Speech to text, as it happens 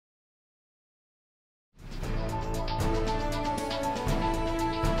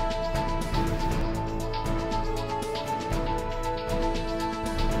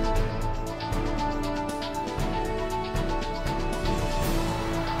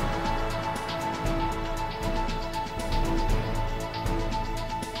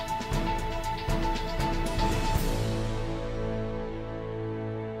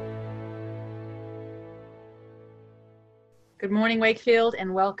Good morning, Wakefield,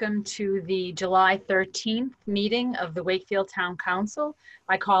 and welcome to the July 13th meeting of the Wakefield Town Council.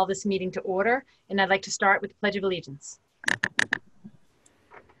 I call this meeting to order, and I'd like to start with the Pledge of Allegiance.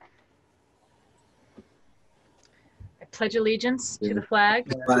 I pledge allegiance to the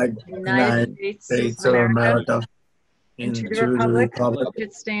flag of the United States of America, and to the republic for which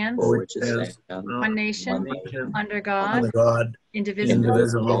it stands, one nation, under God,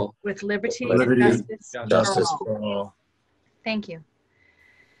 indivisible, with liberty and justice for all. Thank you.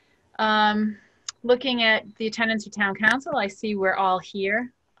 Looking at the attendance of Town Council, I see we're all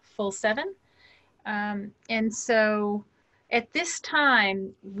here, full 7. And so at this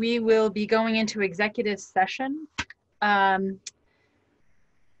time, we will be going into executive session. And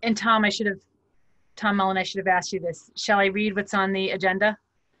Tom Mullen, I should have asked you this. Shall I read what's on the agenda?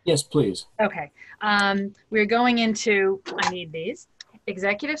 Yes, please. Okay. We're going into, I need these,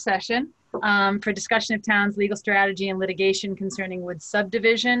 executive session for discussion of town's legal strategy and litigation concerning Wood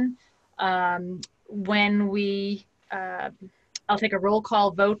subdivision. When we, I'll take a roll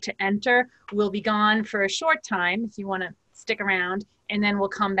call vote to enter. We'll be gone for a short time if you want to stick around, and then we'll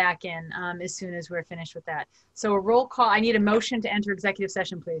come back in as soon as we're finished with that. So a roll call, I need a motion to enter executive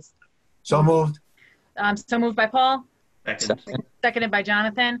session, please. So moved. So moved by Paul. Second. Seconded by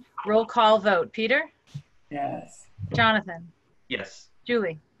Jonathan. Roll call vote. Peter? Yes. Jonathan? Yes.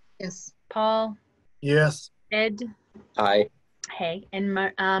 Julie? Yes. Paul? Yes. Ed? Aye. Hey. And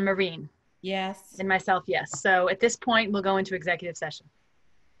Maureen? Yes. And myself, yes. So at this point, we'll go into executive session.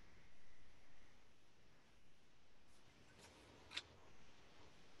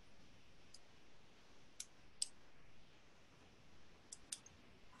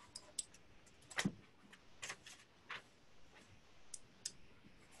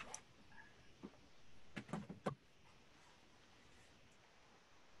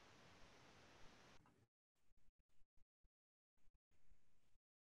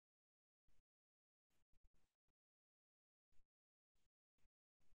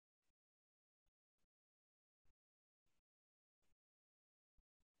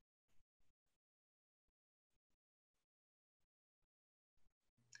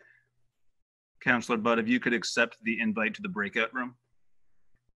 Councillor Budd, if you could accept the invite to the breakout room.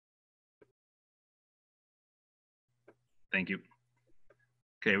 Thank you.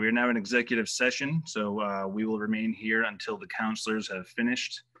 Okay, we are now in executive session, so we will remain here until the councillors have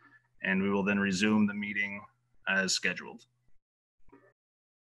finished, and we will then resume the meeting as scheduled.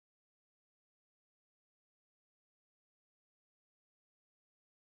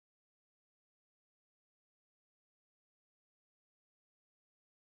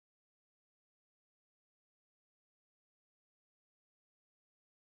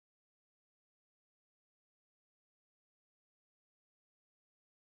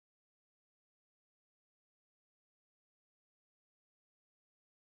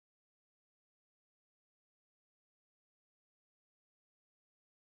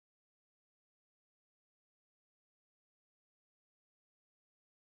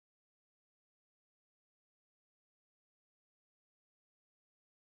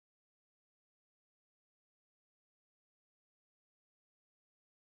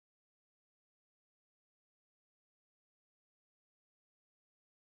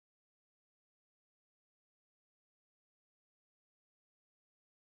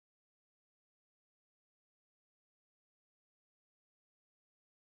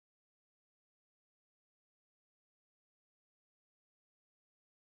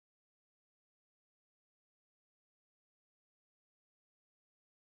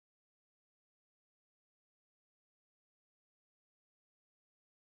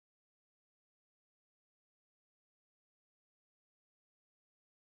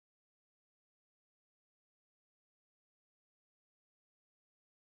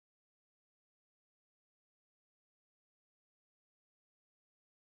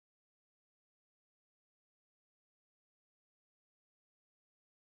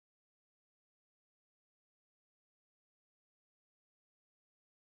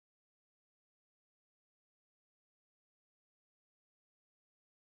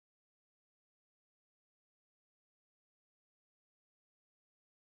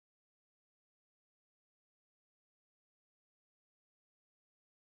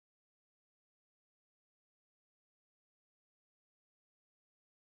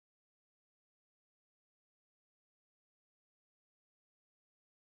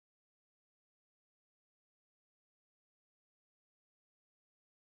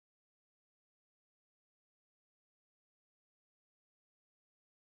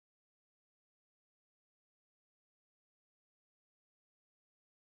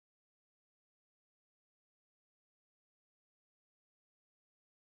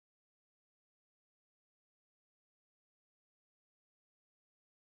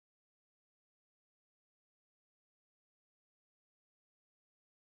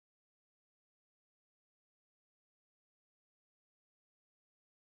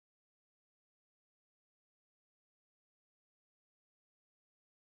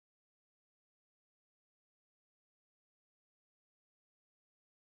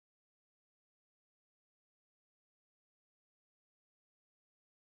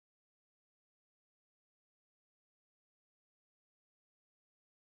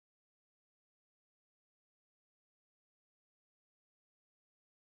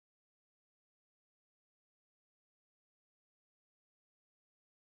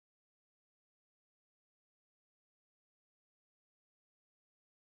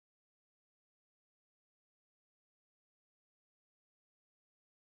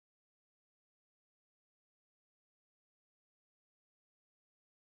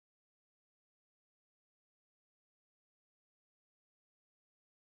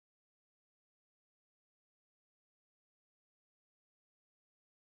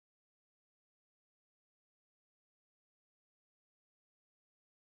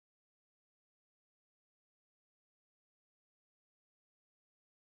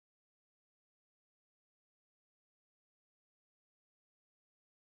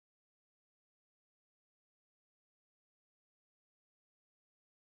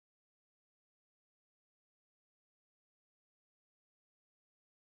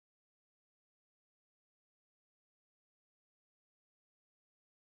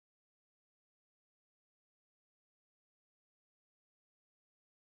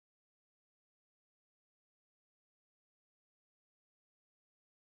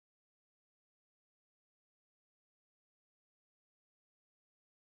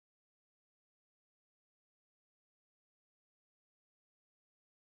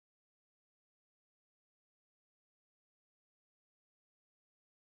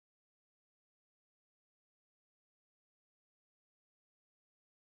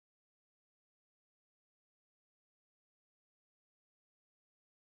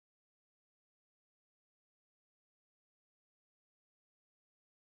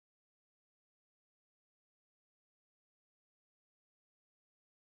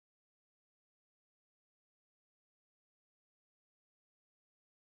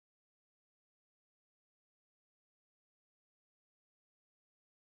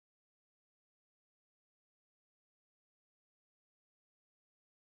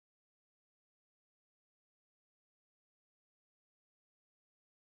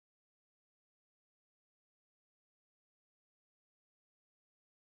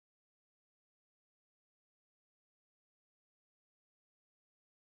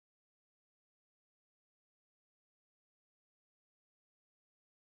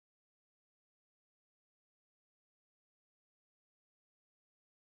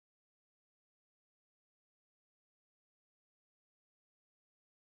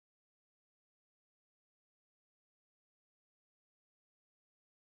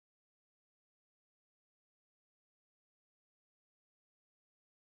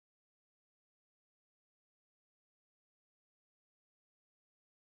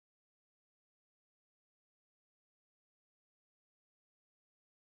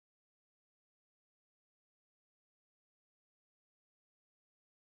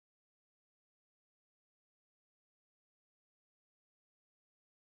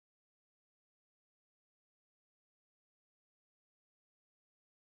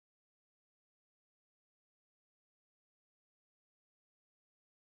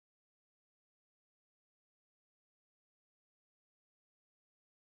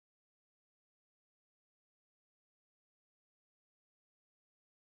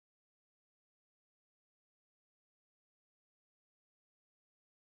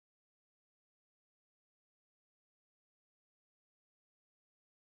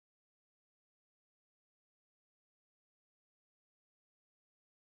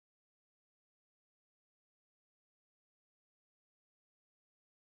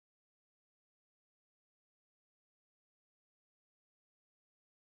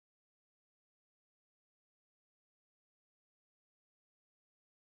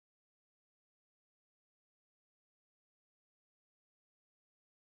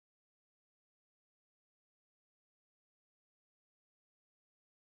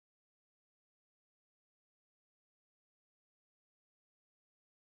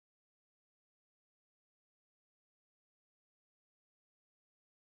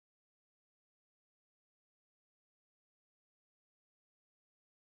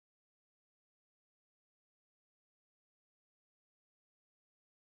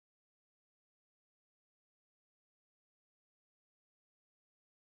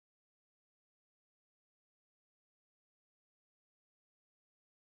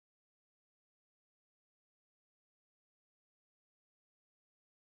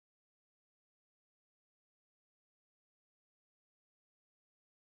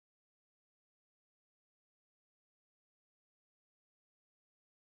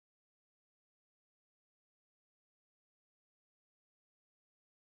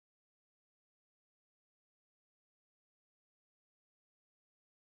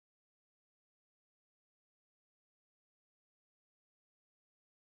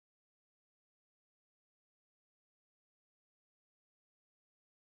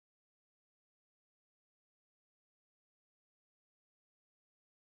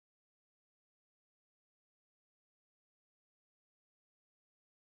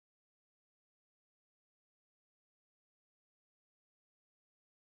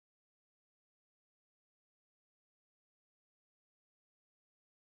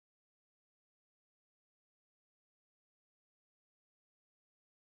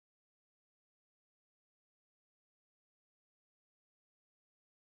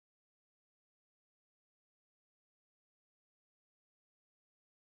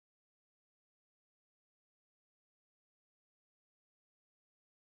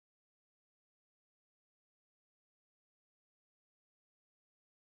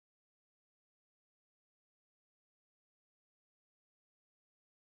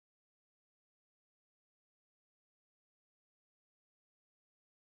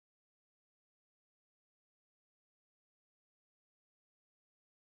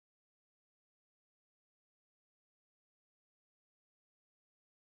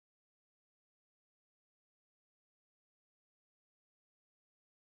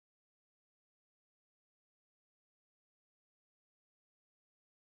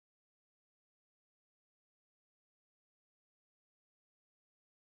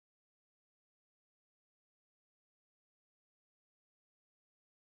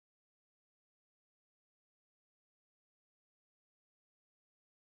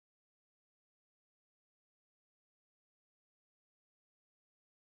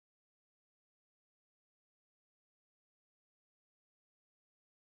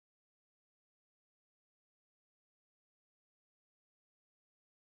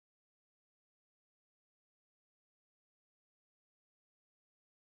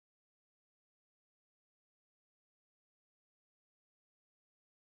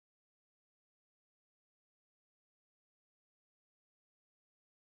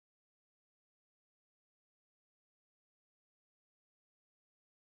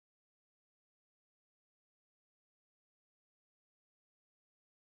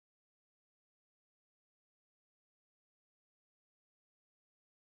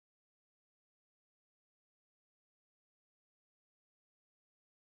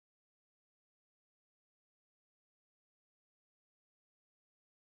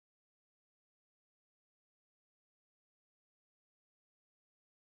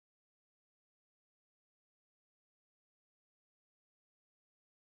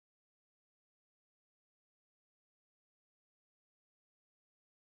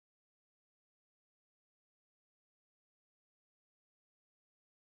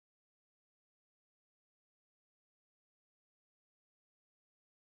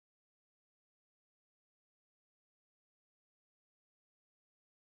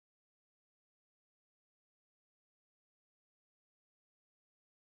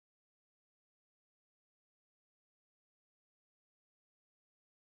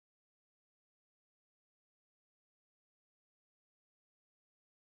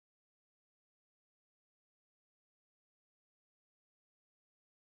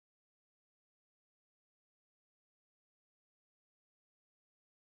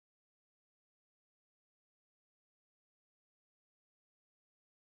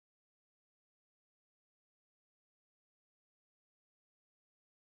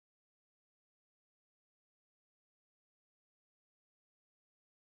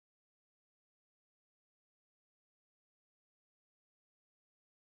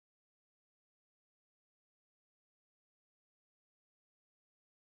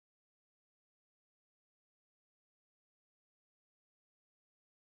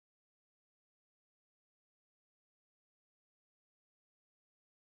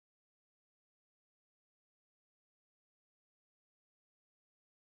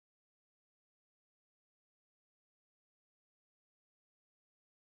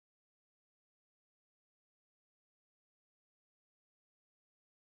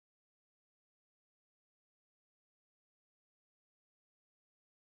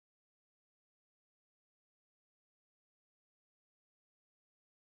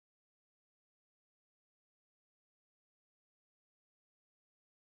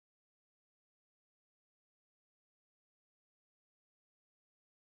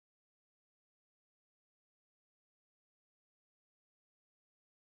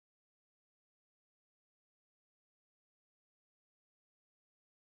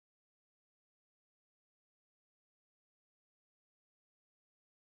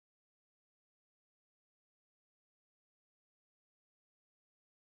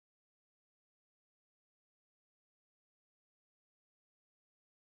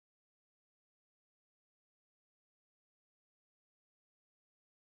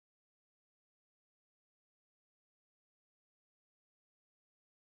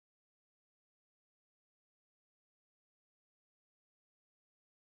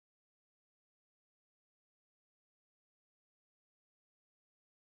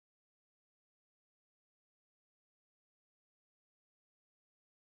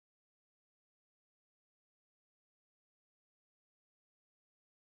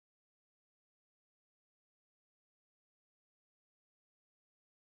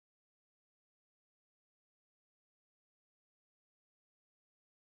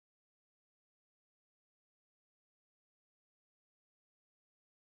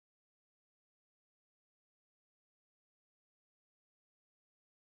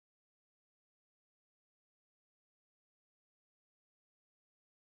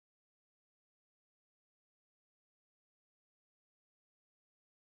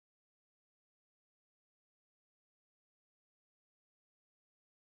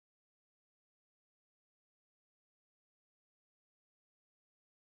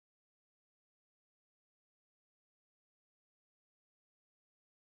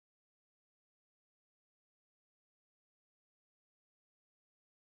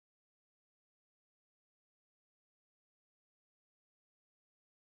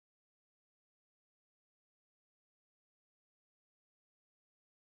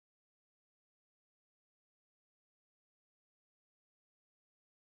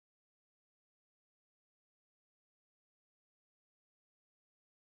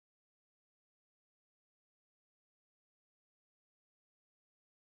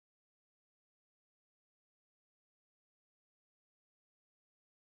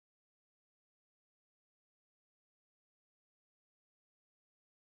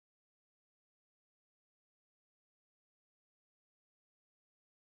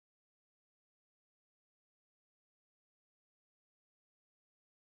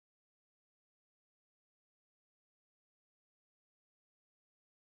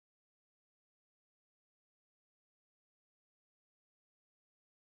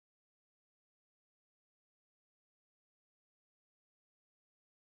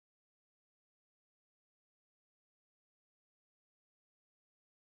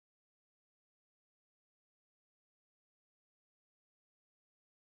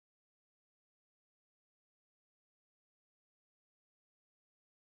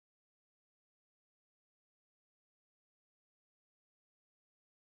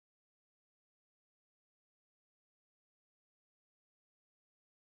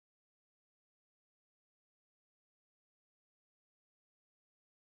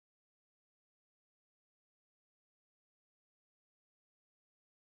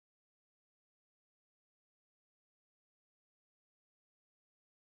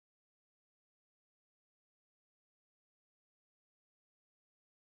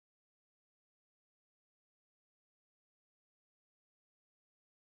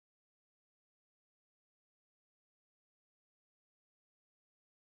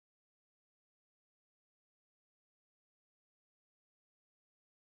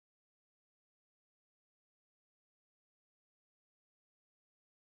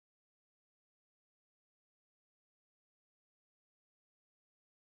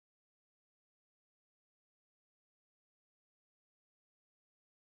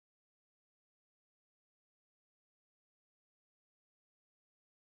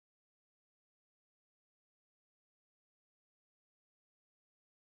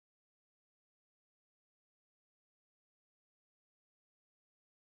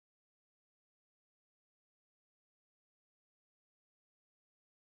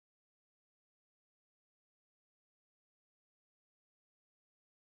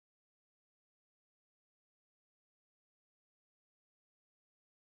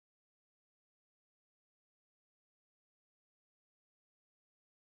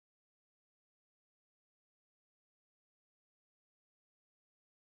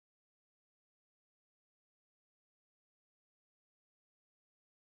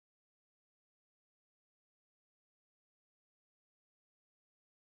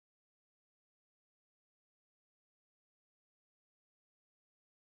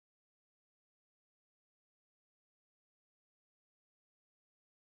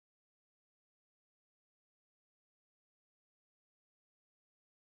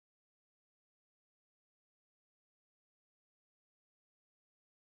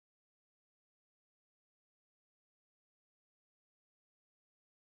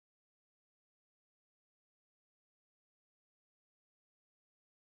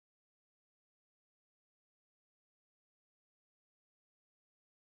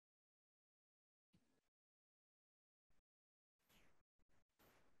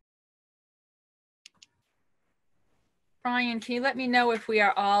 Brian, can you let me know if we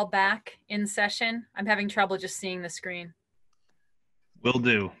are all back in session? I'm having trouble just seeing the screen. Will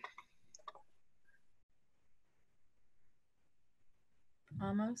do.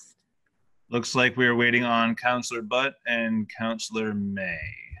 Almost. Looks like we are waiting on Counselor Butt and Counselor May.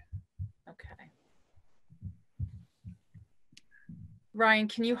 Okay. Ryan,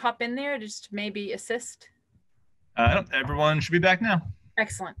 can you hop in there just to maybe assist? Everyone should be back now.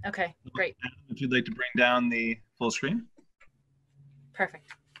 Excellent. Okay, great. If you'd like to bring down the full screen. Perfect.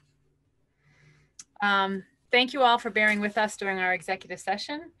 Thank you all for bearing with us during our executive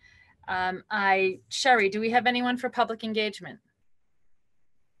session. Sherry, do we have anyone for public engagement?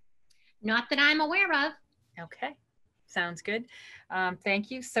 Not that I'm aware of. Okay, sounds good. Thank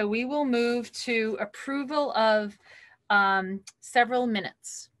you. So we will move to approval of several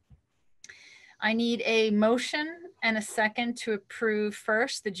minutes. I need a motion and a second to approve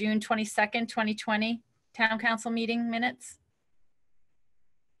first the June 22nd, 2020 Town Council meeting minutes.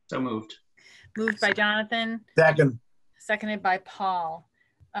 So moved. Moved by Jonathan, Second. seconded by Paul.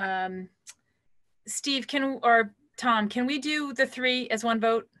 Steve, or Tom, can we do the three as one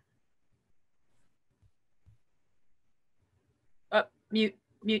vote? Oh, mute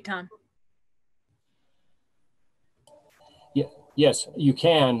Tom. Yes, you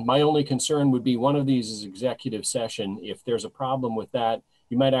can. My only concern would be one of these is executive session. If there's a problem with that,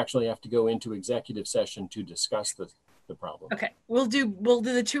 you might actually have to go into executive session to discuss the problem. Okay, we'll do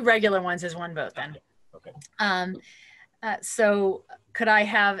the two regular ones as one vote then. Okay. So could I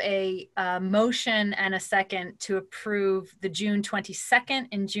have a motion and a second to approve the June 22nd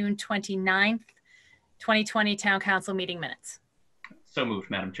and June 29th, 2020 Town Council meeting minutes? So moved,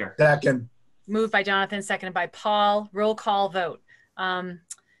 Madam Chair. Second. Moved by Jonathan, seconded by Paul. Roll call vote.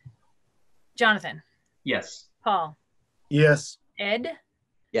 Jonathan. Yes. Paul. Yes. Ed.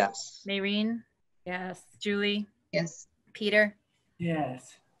 Yes. Maureen. Yes. Julie. Yes. Peter.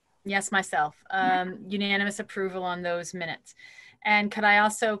 Yes. Yes, myself. Unanimous approval on those minutes. And could I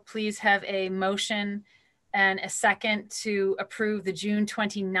also please have a motion and a second to approve the June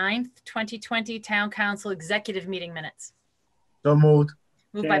 29th, 2020 Town Council Executive Meeting minutes? So moved.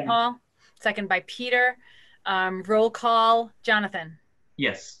 Moved by Paul, second by Peter. Roll call. Jonathan.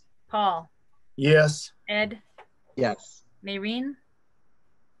 Yes. Paul. Yes. Ed. Yes. Maureen.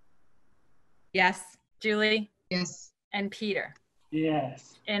 Yes. Julie. Yes. And Peter.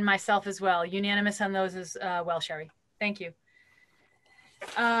 Yes. And myself as well. Unanimous on those as well, Sherry. Thank you.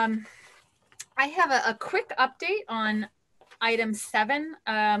 I have a quick update on item 7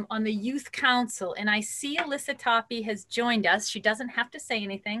 on the Youth Council. And I see Alyssa Toppy has joined us. She doesn't have to say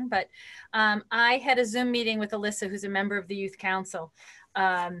anything, but I had a Zoom meeting with Alyssa, who's a member of the Youth Council.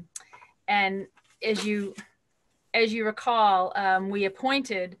 And as you recall, we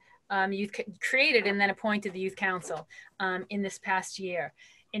appointed created and then appointed the Youth Council in this past year.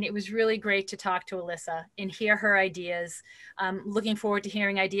 And it was really great to talk to Alyssa and hear her ideas. Looking forward to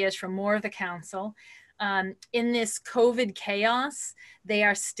hearing ideas from more of the council. In this COVID chaos, they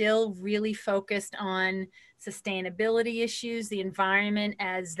are still really focused on sustainability issues, the environment,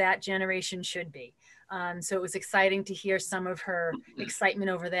 as that generation should be. So it was exciting to hear some of her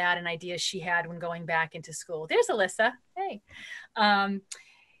excitement over that and ideas she had when going back into school. There's Alyssa. Hey.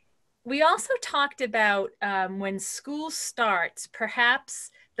 We also talked about when school starts,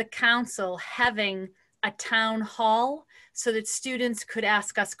 perhaps the council having a town hall so that students could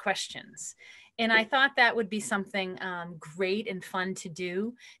ask us questions. And I thought that would be something great and fun to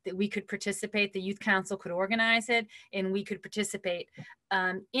do, that we could participate, the Youth Council could organize it, and we could participate,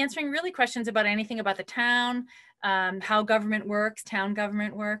 answering really questions about anything about the town, how government works, town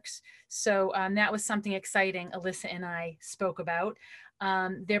government works. So that was something exciting Alyssa and I spoke about.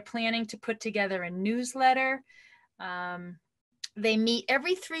 They're planning to put together a newsletter. They meet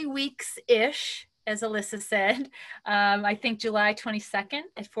every 3 weeks-ish, as Alyssa said. I think July 22nd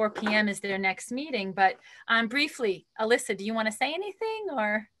at 4 p.m. is their next meeting. But briefly, Alyssa, do you want to say anything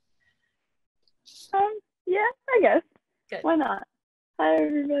or? Yeah, I guess. Good. Why not? Hi,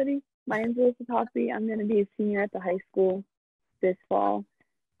 everybody. My name's Alyssa Toppy. I'm going to be a senior at the high school this fall.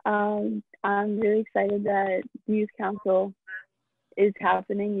 I'm really excited that the Youth Council is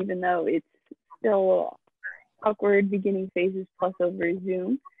happening, even though it's still awkward beginning phases plus over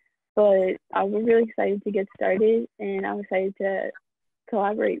Zoom. But we're really excited to get started, and I'm excited to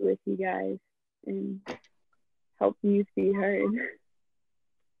collaborate with you guys and help youth be heard.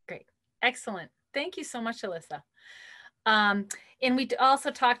 Great. Excellent. Thank you so much, Alyssa. And we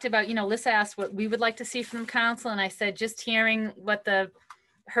also talked about, Alyssa asked what we would like to see from council, and I said just hearing what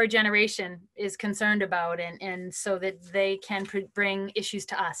her generation is concerned about, and so that they can bring issues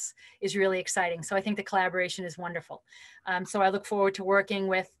to us is really exciting. So I think the collaboration is wonderful. So I look forward to working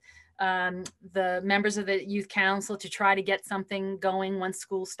with the members of the youth council to try to get something going once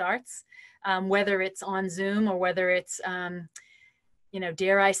school starts, whether it's on Zoom or whether it's,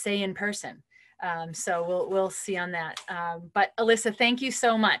 dare I say, in person. So we'll see on that. But Alyssa, thank you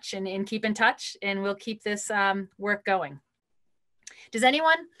so much, and keep in touch, and we'll keep this work going. Does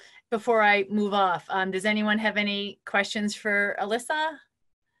anyone, before I move off, does anyone have any questions for Alyssa?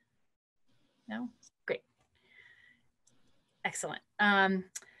 No? Great. Excellent.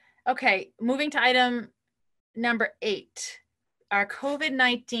 Okay, moving to item number 8, our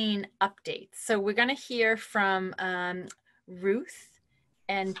COVID-19 updates. So we're going to hear from Ruth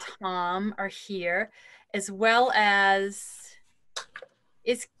and Tom are here, as well as,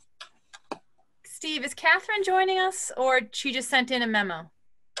 Steve, is Catherine joining us, or she just sent in a memo?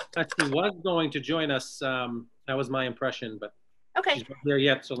 Actually was going to join us. That was my impression, but Okay, she's not there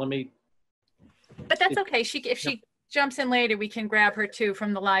yet. So let me. but that's okay. If she jumps in later, we can grab her too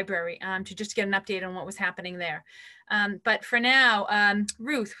from the library to just get an update on what was happening there. But for now,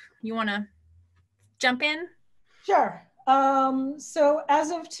 Ruth, you want to jump in? Sure. So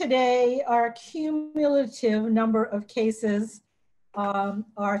as of today, our cumulative number of cases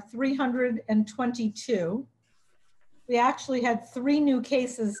are 322. We actually had 3 new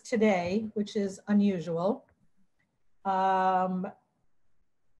cases today, which is unusual.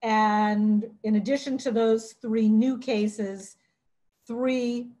 And in addition to those 3 new cases,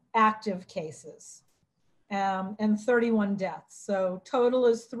 3 active cases and 31 deaths. So total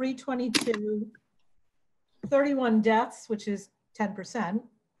is 322, 31 deaths, which is 10%.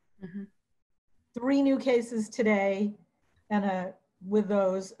 3 new cases today, and with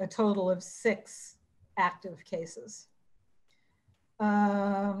those, a total of 6 active cases.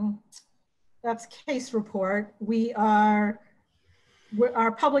 That's case report.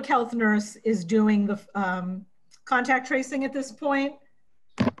 Our public health nurse is doing the contact tracing at this point.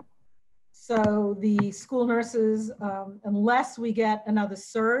 So the school nurses, unless we get another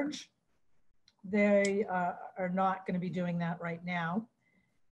surge, they are not going to be doing that right now.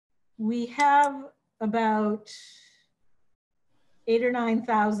 We have about $8,000 or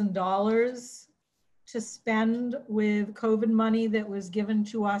 $9,000 to spend with COVID money that was given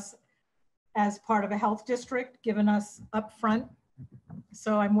to us as part of a health district, given us upfront.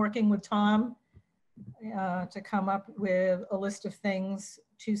 So I'm working with Tom to come up with a list of things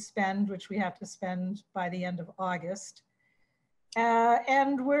to spend, which we have to spend by the end of August.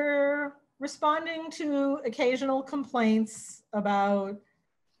 And we're responding to occasional complaints about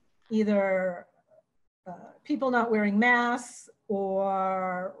either people not wearing masks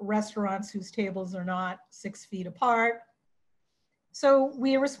or restaurants whose tables are not 6 feet apart. So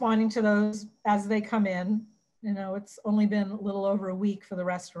we are responding to those as they come in. You know, it's only been a little over a week for the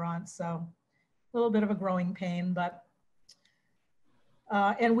restaurants, so a little bit of a growing pain, but,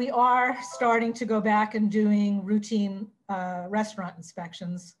 and we are starting to go back and doing routine restaurant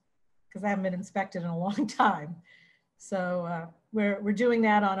inspections, because I haven't been inspected in a long time. So we're doing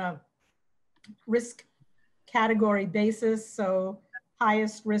that on a risk category basis. So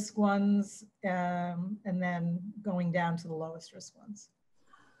highest risk ones, and then going down to the lowest risk ones.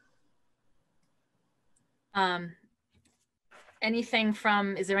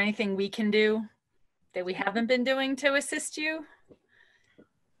 Is there anything we can do that we haven't been doing to assist you?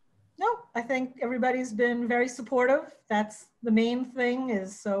 No, I think everybody's been very supportive. That's the main thing,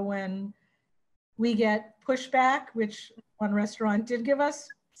 is so when we get pushback, which one restaurant did give us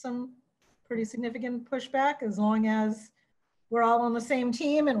some pretty significant pushback, as long as we're all on the same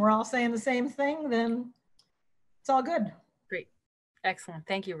team and we're all saying the same thing, then it's all good. Great. Excellent.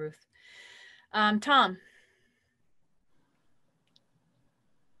 Thank you, Ruth. Tom.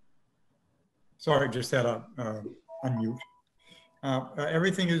 Sorry, just had a unmute.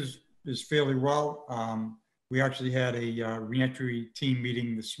 Everything is fairly well. We actually had a reentry team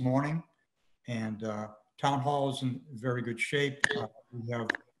meeting this morning, and town hall is in very good shape. We have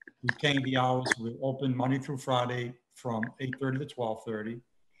retained the hours. We're open Monday through Friday from 8:30 to 12:30.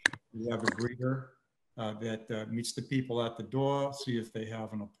 We have a greeter that meets the people at the door, see if they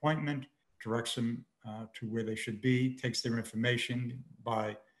have an appointment, directs them to where they should be, takes their information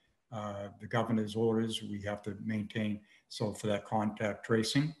by the governor's orders we have to maintain, so for that contact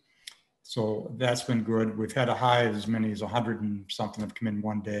tracing. So that's been good. We've had a high as many as 100 and something have come in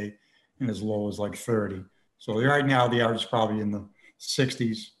one day, and as low as like 30. So right now the average is probably in the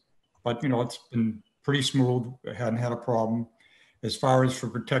 60s, but you know, it's been pretty smooth. I hadn't had a problem. As far as for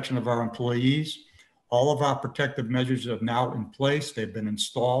protection of our employees, All of our protective measures are now in place. They've been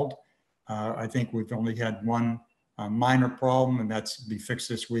installed. I think we've only had one minor problem, and that's to be fixed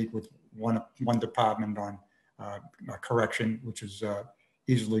this week with one department on a correction, which is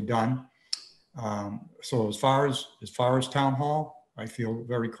easily done. So as far as town hall, I feel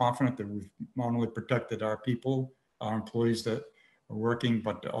very confident that we've not only protected our people, our employees that are working,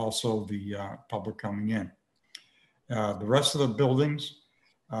 but also the public coming in. The rest of the buildings,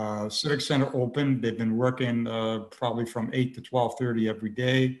 Civic Center open. They've been working probably from 8 to 12:30 every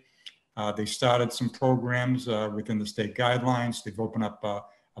day. They started some programs within the state guidelines. They've opened up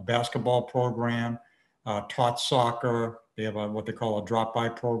a basketball program, taught soccer. They have what they call a drop-by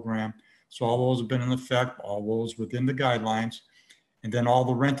program. So all those have been in effect, all those within the guidelines. And then all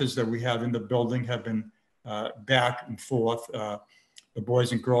the renters that we have in the building have been back and forth. The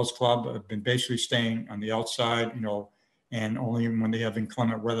Boys and Girls Club have been basically staying on the outside, and only when they have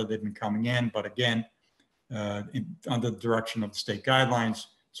inclement weather, they've been coming in. But again, under the direction of the state guidelines.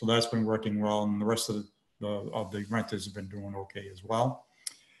 So that's been working well. And the rest of the renters have been doing okay as well.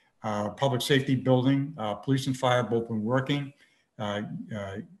 Public safety building, police and fire both been working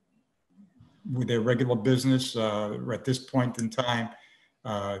with their regular business. At this point in time,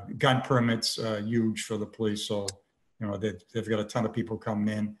 gun permits huge for the police. So, they've got a ton of people coming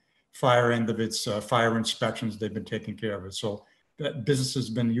in. Fire end of its fire inspections, they've been taking care of it. So that business has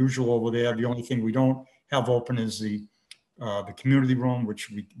been usual over there. The only thing we don't have open is the community room, which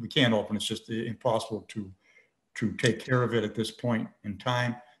we can't open. It's just impossible to take care of it at this point in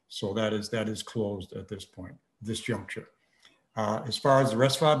time. So that is closed at this point, this juncture. As far as the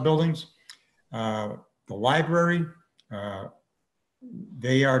rest of our buildings, the library,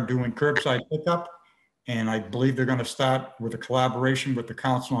 they are doing curbside pickup. And I believe they're going to start with a collaboration with the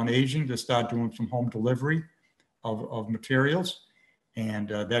Council on Aging to start doing some home delivery of materials. And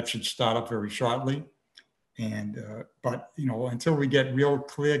that should start up very shortly. And, but, until we get real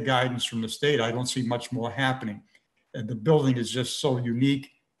clear guidance from the state, I don't see much more happening. And the building is just so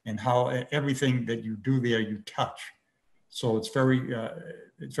unique in how everything that you do there, you touch. So it's very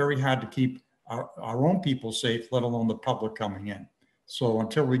hard to keep our own people safe, let alone the public coming in. So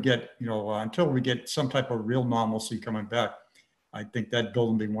until we get, some type of real normalcy coming back, I think that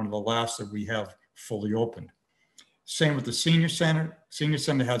building will be one of the last that we have fully opened. Same with the senior center. Senior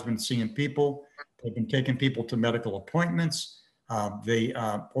center has been seeing people. They've been taking people to medical appointments. They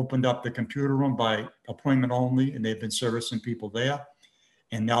opened up the computer room by appointment only, and they've been servicing people there.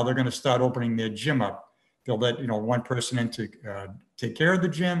 And now they're going to start opening their gym up. They'll let one person in to take care of the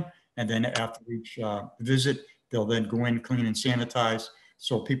gym, and then after each visit, they'll then go in, clean and sanitize.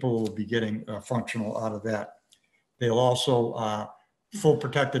 So people will be getting functional out of that. They'll also, full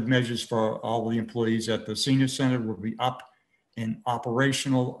protective measures for all the employees at the senior center will be up and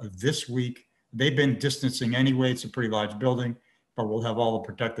operational this week. They've been distancing anyway. It's a pretty large building, but we'll have all the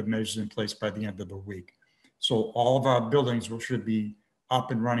protective measures in place by the end of the week. So all of our buildings should be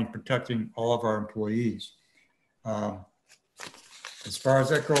up and running, protecting all of our employees. As far as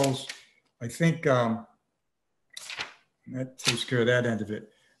that goes, I think, that takes care of that end of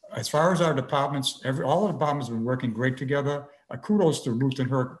it. As far as our departments, all the departments have been working great together. Kudos to Ruth and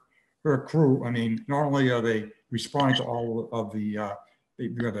her crew. I mean, not only are they responding to all of the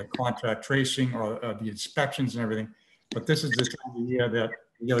contact tracing or the inspections and everything, but this is the time of the year that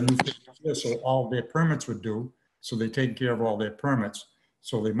we got a new fiscal year, so all their permits would do. So they take care of all their permits.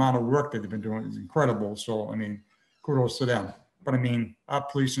 So the amount of work that they've been doing is incredible. So, I mean, kudos to them. But I mean, our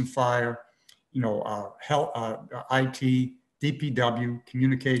police and fire, health, IT, DPW,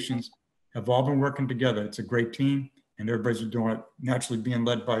 communications have all been working together. It's a great team, and everybody's doing it, naturally being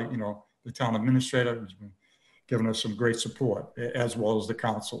led by, the town administrator, who's been giving us some great support, as well as the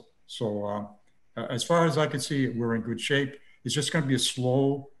council. So as far as I can see, we're in good shape. It's just going to be a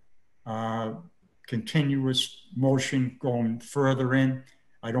slow, continuous motion going further in.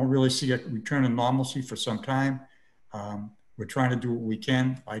 I don't really see a return to normalcy for some time. We're trying to do what we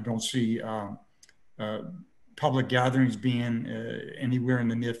can. I don't see public gatherings being anywhere in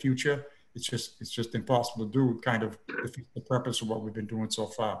the near future. It's just impossible to do, kind of defeat the purpose of what we've been doing so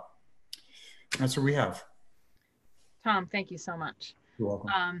far. That's what we have. Tom, thank you so much. You're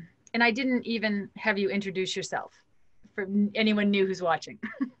welcome. And I didn't even have you introduce yourself for anyone new who's watching.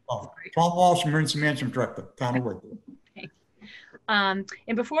 Oh, Tom Walsh, Emergency Management Director, Town of Wakefield. Thanks.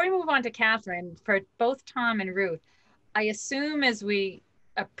 And before we move on to Catherine, for both Tom and Ruth, I assume as we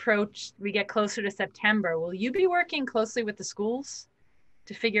get closer to September, will you be working closely with the schools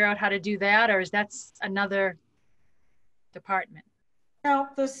to figure out how to do that, or is that another department? No,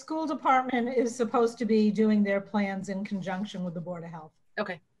 the school department is supposed to be doing their plans in conjunction with the Board of Health.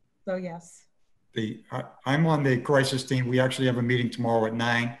 Okay. So yes. I'm on the crisis team. We actually have a meeting tomorrow at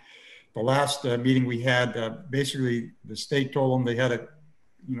 9. The last meeting we had, basically the state told them they had to,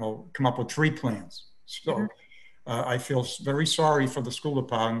 come up with 3 plans. So I feel very sorry for the school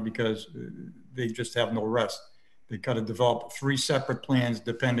department because they just have no rest. They got to develop 3 separate plans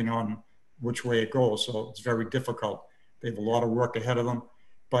depending on which way it goes. So it's very difficult. They have a lot of work ahead of them,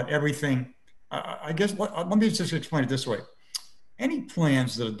 but everything, I guess, let me just explain it this way. Any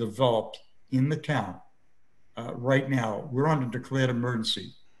plans that are developed in the town right now, we're on a declared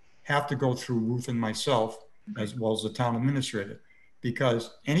emergency, have to go through Ruth and myself as well as the town administrator,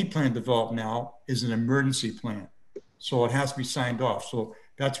 because any plan developed now is an emergency plan. So it has to be signed off. So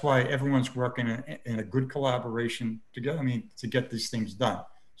that's why everyone's working in a good collaboration together, to get these things done.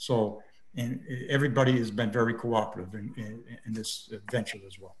 So, and everybody has been very cooperative in this venture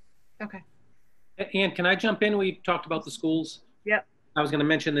as well. Okay. Ann, can I jump in? We talked about the schools. Yep. I was going to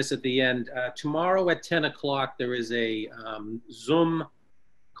mention this at the end. Tomorrow at 10 o'clock, there is a Zoom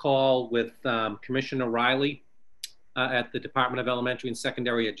call with Commissioner Riley at the Department of Elementary and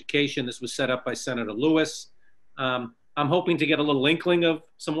Secondary Education. This was set up by Senator Lewis. I'm hoping to get a little inkling of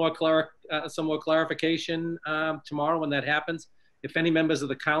some more clarification tomorrow when that happens. If any members of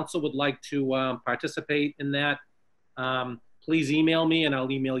the council would like to participate in that, please email me and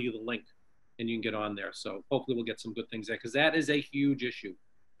I'll email you the link and you can get on there. So hopefully we'll get some good things there because that is a huge issue.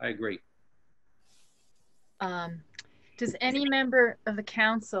 I agree. Does any member of the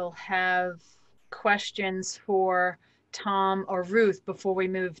council have questions for Tom or Ruth before we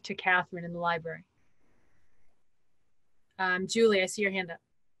move to Catherine in the library? Julie, I see your hand up.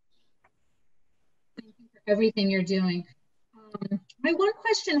 Thank you for everything you're doing. My one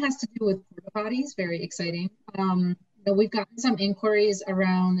question has to do with porta potties. Very exciting. We've gotten some inquiries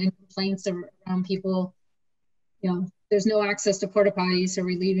around and complaints around people. There's no access to porta potties, so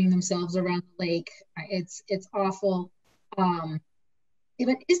relieving themselves around the lake. It's awful. But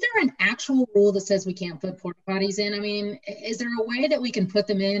is there an actual rule that says we can't put porta potties in? Is there a way that we can put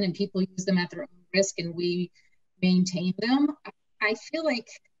them in and people use them at their own risk and we maintain them? I feel like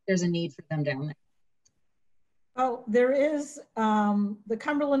there's a need for them down there. Oh, there is. The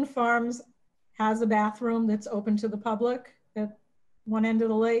Cumberland Farms has a bathroom that's open to the public at one end of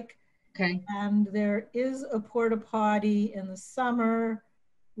the lake. Okay. And there is a porta potty in the summer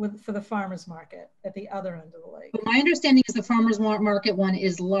for the farmer's market at the other end of the lake. But my understanding is the farmer's market one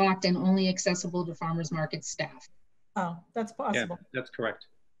is locked and only accessible to farmer's market staff. Oh, that's possible. Yeah, that's correct.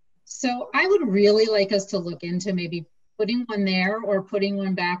 So I would really like us to look into maybe putting one there or putting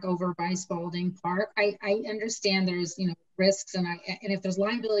one back over by Spalding Park. I understand there's risks and if there's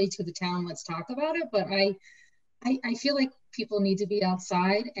liability to the town, let's talk about it. But I feel like people need to be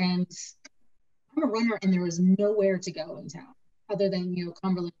outside, and I'm a runner and there is nowhere to go in town other than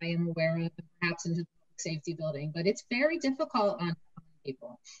Cumberland I am aware of, perhaps into the public safety building, but it's very difficult on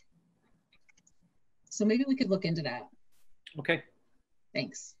people. So maybe we could look into that. Okay.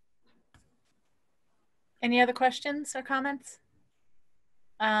 Thanks. Any other questions or comments?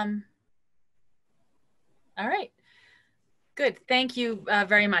 All right. Good. Thank you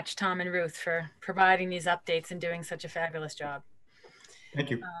very much, Tom and Ruth, for providing these updates and doing such a fabulous job. Thank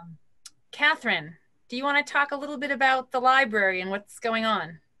you. Catherine, do you want to talk a little bit about the library and what's going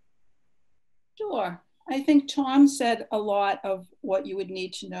on? Sure. I think Tom said a lot of what you would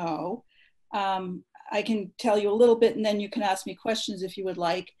need to know. I can tell you a little bit and then you can ask me questions if you would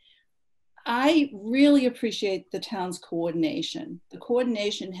like. I really appreciate the town's coordination. The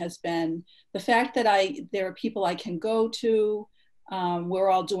coordination has been the fact that there are people I can go to. We're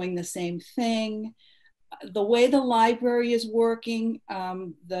all doing the same thing. The way the library is working,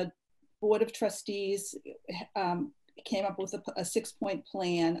 the Board of Trustees came up with a 6-point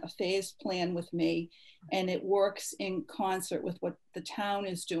plan, a phased plan with me, and it works in concert with what the town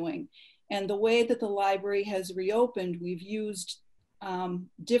is doing. And the way that the library has reopened, we've used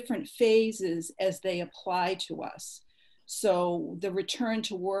different phases as they apply to us. So the return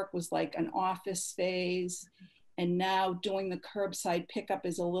to work was like an office phase, and now doing the curbside pickup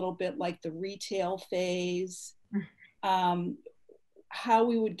is a little bit like the retail phase. How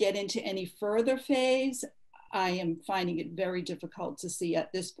we would get into any further phase, I am finding it very difficult to see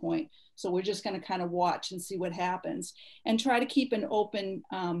at this point. So we're just going to kind of watch and see what happens and try to keep an open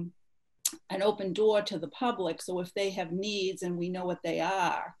door to the public. So if they have needs and we know what they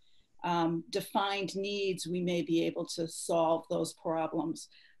are, defined needs, we may be able to solve those problems.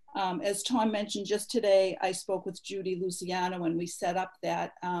 As Tom mentioned, just today, I spoke with Judy Luciano and we set up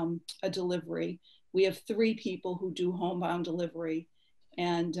that a delivery. We have 3 people who do homebound delivery.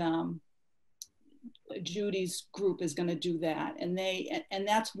 And Judy's group is going to do that, and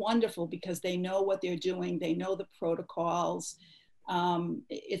that's wonderful because they know what they're doing. They know the protocols.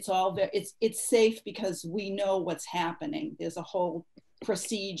 It's all it's safe because we know what's happening. There's a whole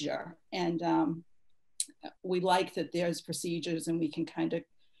procedure, and we like that there's procedures, and we can kind of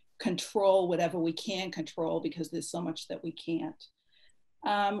control whatever we can control because there's so much that we can't.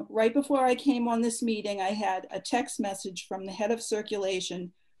 Right before I came on this meeting, I had a text message from the head of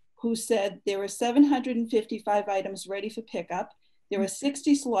circulation who said there were 755 items ready for pickup. There are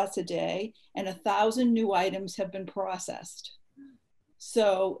 60 slots a day, and 1,000 new items have been processed.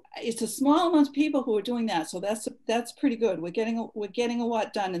 So it's a small amount of people who are doing that. So that's pretty good. We're getting a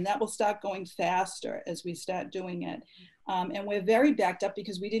lot done, and that will start going faster as we start doing it. And we're very backed up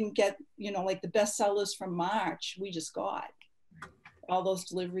because we didn't get, like the best sellers from March, we just got. All those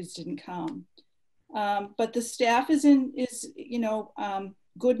deliveries didn't come. But the staff is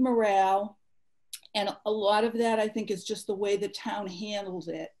good morale. And a lot of that, I think, is just the way the town handles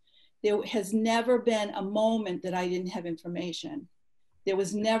it. There has never been a moment that I didn't have information. There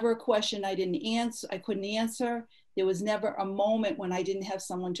was never a question I couldn't answer. There was never a moment when I didn't have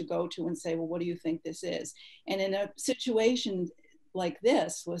someone to go to and say, well, what do you think this is? And in a situation like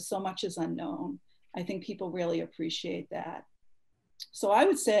this, where so much is unknown, I think people really appreciate that. So I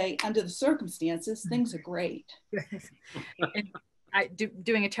would say, under the circumstances, things are great.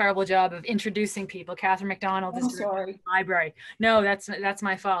 Doing a terrible job of introducing people. Catherine McDonald is director of the library. No, that's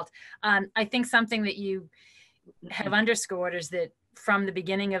my fault. I think something that you have underscored is that from the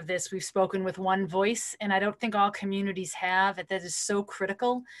beginning of this, we've spoken with one voice, and I don't think all communities have. That is so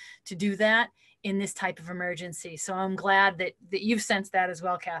critical to do that in this type of emergency. So I'm glad that you've sensed that as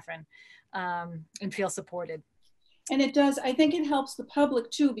well, Catherine, and feel supported. And it does, I think it helps the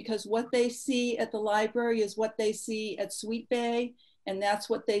public too, because what they see at the library is what they see at Sweet Bay, and that's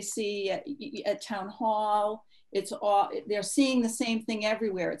what they see at Town Hall. It's all, they're seeing the same thing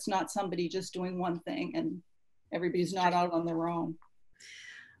everywhere. It's not somebody just doing one thing and everybody's not out on their own.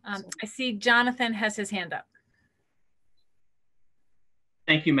 I see Jonathan has his hand up.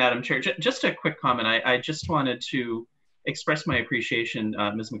 Thank you, Madam Chair. Just a quick comment. I just wanted to express my appreciation,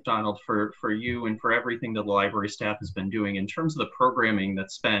 Ms. McDonald, for you and for everything that the library staff has been doing in terms of the programming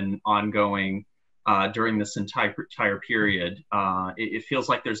that's been ongoing during this entire period. It feels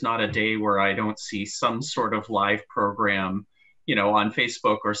like there's not a day where I don't see some sort of live program, on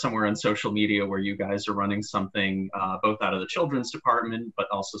Facebook or somewhere on social media where you guys are running something both out of the children's department, but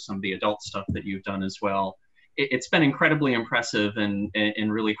also some of the adult stuff that you've done as well. It's been incredibly impressive and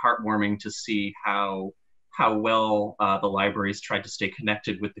really heartwarming to see how well the library's tried to stay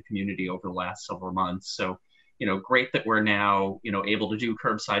connected with the community over the last several months. So, great that we're now, able to do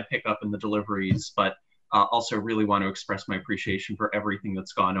curbside pickup and the deliveries, but also really want to express my appreciation for everything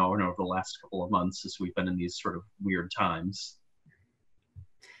that's gone on over the last couple of months as we've been in these sort of weird times.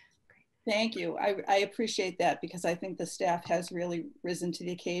 Thank you. I appreciate that because I think the staff has really risen to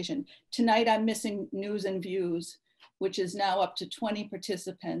the occasion. Tonight I'm missing News and Views, which is now up to 20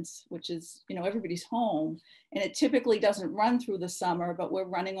 participants, which is, everybody's home. And it typically doesn't run through the summer, but we're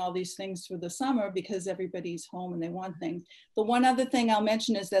running all these things through the summer because everybody's home and they want things. The one other thing I'll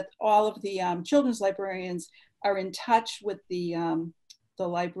mention is that all of the children's librarians are in touch with the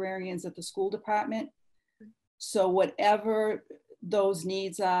librarians at the school department. So whatever those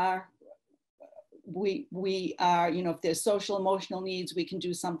needs are, we are, if there's social emotional needs, we can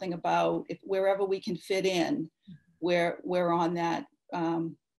do something about. If wherever we can fit in, we're on that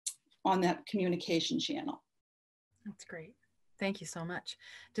communication channel. That's great. Thank you so much.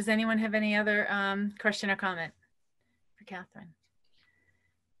 Does anyone have any other question or comment for Catherine?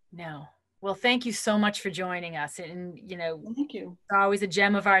 No. Well, thank you so much for joining us. And, thank you. It's always a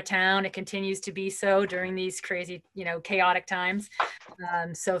gem of our town. It continues to be so during these crazy, chaotic times.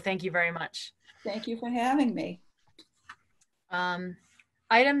 So thank you very much. Thank you for having me.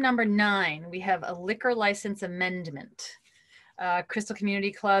 Item number 9, we have a liquor license amendment. Crystal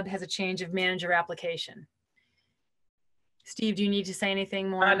Community Club has a change of manager application. Steve, do you need to say anything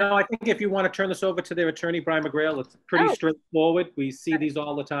more? No, I think if you want to turn this over to their attorney, Brian McGrail, it's pretty straightforward. We see these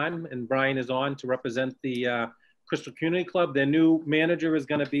all the time, and Brian is on to represent the Crystal Community Club. Their new manager is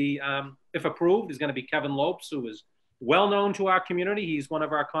going to be, if approved, is going to be Kevin Lopes, who is well known to our community. He's one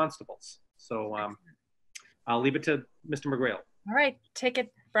of our constables. So I'll leave it to Mr. McGrail. All right, take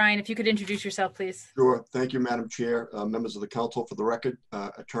it. Brian, if you could introduce yourself, please. Sure. Thank you, Madam Chair. Members of the council, for the record,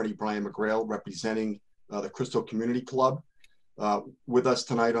 Attorney Brian McGrail, representing the Crystal Community Club. With us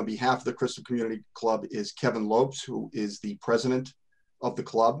tonight on behalf of the Crystal Community Club is Kevin Lopes, who is the president of the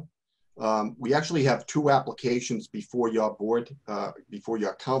club. We actually have 2 applications before your board, before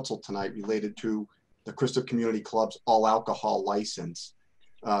your council tonight related to the Crystal Community Club's all alcohol license.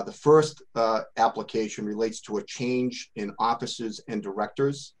 The first application relates to a change in officers and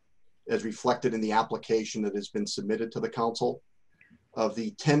directors as reflected in the application that has been submitted to the council. Of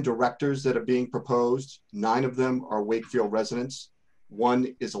the 10 directors that are being proposed, 9 of them are Wakefield residents.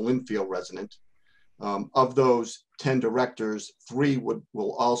 1 is a Linfield resident. Of those 10 directors, 3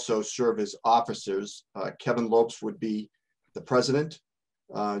 will also serve as officers. Kevin Lopes would be the president.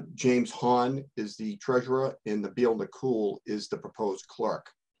 James Hahn is the treasurer, and Nabil Nakul is the proposed clerk.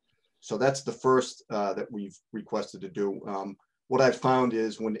 So that's the first that we've requested to do. What I've found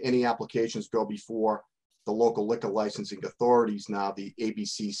is when any applications go before the local liquor licensing authorities now, the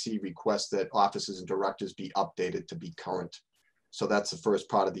ABCC requests that officers and directors be updated to be current. So that's the first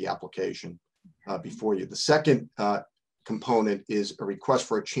part of the application before you. The second component is a request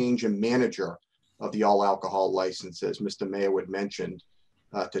for a change in manager of the all alcohol license, as Mr. Mayor had mentioned,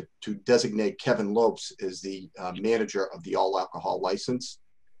 to designate Kevin Lopes as the manager of the all alcohol license.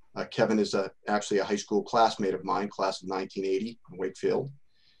 Kevin is actually a high school classmate of mine, class of 1980 in Wakefield.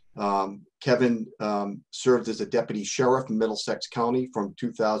 Kevin served as a deputy sheriff in Middlesex County from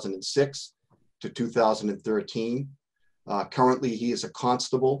 2006 to 2013. Currently, he is a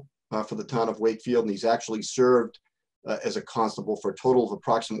constable for the town of Wakefield, and he's actually served as a constable for a total of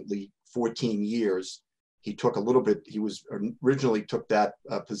approximately 14 years. He took a little bit, he was originally took that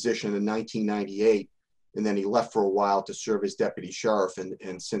position in 1998, and then he left for a while to serve as deputy sheriff,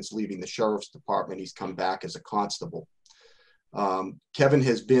 and since leaving the sheriff's department, he's come back as a constable. Kevin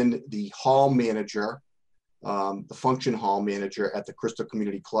has been the hall manager, the function hall manager at the Crystal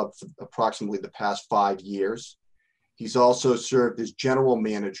Community Club for approximately the past 5 years. He's also served as general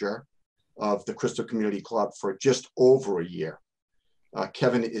manager of the Crystal Community Club for just over a year.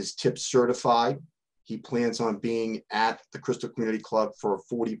 Kevin is tip certified. He plans on being at the Crystal Community Club for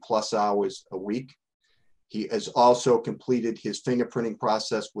 40+ hours a week. He has also completed his fingerprinting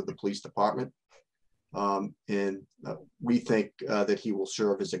process with the police department. We think that he will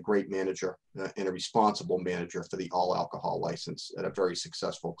serve as a great manager and a responsible manager for the all alcohol license at a very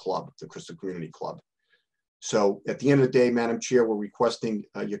successful club, the Crystal Community Club. So at the end of the day, Madam Chair, we're requesting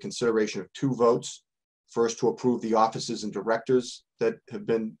your consideration of 2 votes. First, to approve the officers and directors that have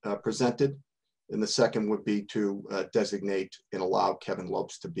been presented. And the second would be to designate and allow Kevin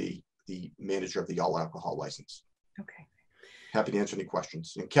Lopes to be the manager of the all alcohol license. Okay. Happy to answer any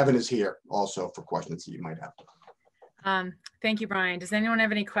questions. And Kevin is here also for questions that you might have. Thank you, Brian. Does anyone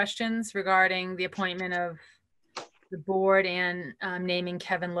have any questions regarding the appointment of the board and naming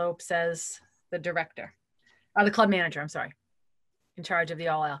Kevin Lopes as the director, or the club manager, I'm sorry, in charge of the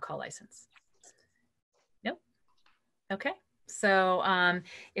all alcohol license? Nope. Okay. So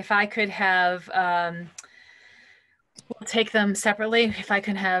if I could have, we'll take them separately. If I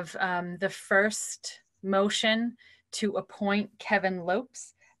could have the first motion to appoint Kevin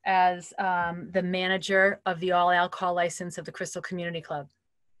Lopes as the manager of the all alcohol license of the Crystal Community Club.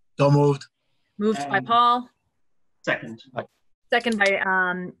 So moved. Moved by Paul. Second. Second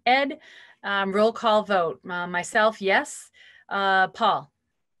by Ed. Roll call vote. Myself, yes. Paul.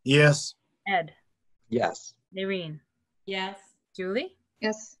 Yes. Ed. Yes. Noreen. Yes. Julie.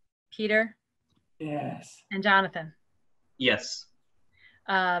 Yes. Peter. Yes. And Jonathan. Yes.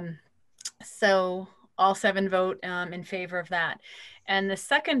 So all 7 vote in favor of that. And the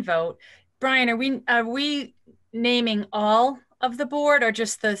second vote, Brian, are we naming all of the board or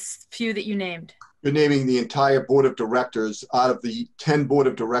just the few that you named? You're naming the entire board of directors. Out of the 10 board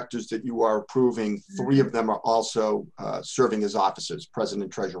of directors that you are approving, 3 of them are also serving as officers,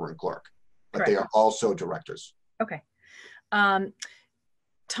 president, treasurer, and clerk, but Correct. they are also directors. Okay.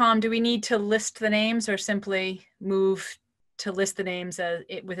 Tom, do we need to list the names or simply move to list the names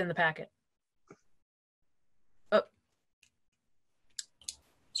within the packet? Oh.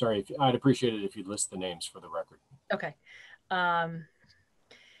 Sorry, I'd appreciate it if you'd list the names for the record. Okay.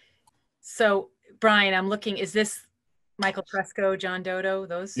 So Brian, I'm looking, is this Michael Fresco, John Dodo,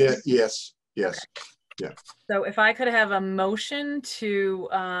 those? Yeah, yes, yes. Okay. Yeah. So if I could have a motion to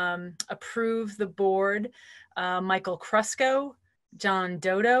approve the board, Michael Fresco, John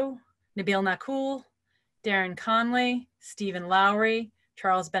Dodo, Nabil Nakul, Darren Conley, Stephen Lowry,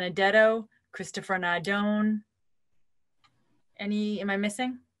 Charles Benedetto, Christopher Nardone. Am I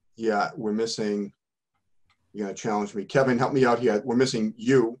missing? Yeah, we're missing, you're gonna challenge me. Kevin, help me out here. We're missing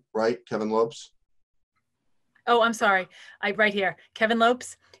you, right? Kevin Lopes? Oh, I'm sorry. Right here. Kevin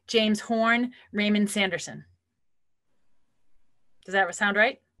Lopes, James Horn, Raymond Sanderson. Does that sound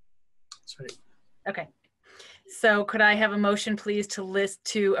right? That's right. Okay. So could I have a motion, please,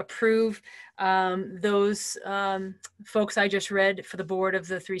 to approve those folks I just read for the board of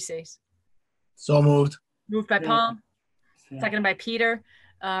the 3 Cs? So moved. Moved by Yeah. Paul, Yeah. seconded by Peter.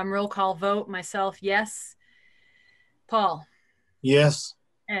 Roll call vote. Myself, yes. Paul, Yes.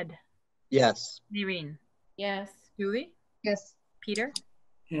 Ed, Yes. Maureen, Yes. Julie, Yes. Peter,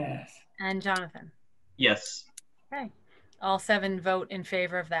 Yes. and Jonathan. Yes. Okay. All 7 vote in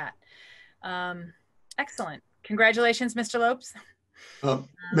favor of that. Excellent. Congratulations, Mr. Lopes.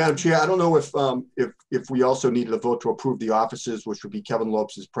 Madam Chair, I don't know if we also needed a vote to approve the offices, which would be Kevin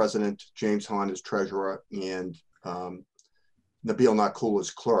Lopes as president, James Hahn as treasurer, and Nabil Nakul as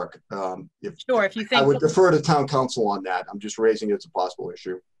clerk. Sure, if you think I would defer to town council on that. I'm just raising it as a possible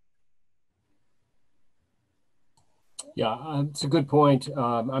issue. Yeah, it's a good point.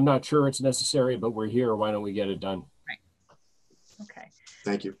 I'm not sure it's necessary, but we're here. Why don't we get it done? Okay.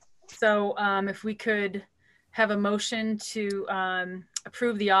 Thank you. So if we could have a motion to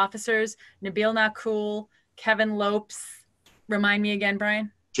approve the officers, Nabil Nakul, Kevin Lopes, remind me again,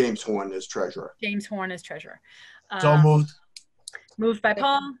 Brian? James Horn as treasurer. James Horn as treasurer. So moved. Moved by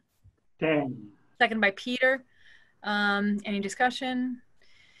Paul, Dan. seconded by Peter. Any discussion?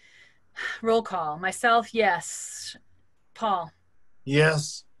 Roll call. Myself, yes. Paul,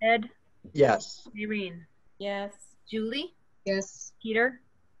 Yes. Ed, Yes. Maureen, Yes. Julie, Yes. Peter,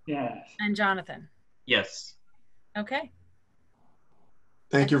 Yes. and Jonathan. Yes. Okay,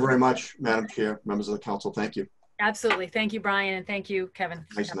 Thank you very much, Madam Chair, members of the council. Thank you. absolutely. Thank you, Brian, and thank you, Kevin.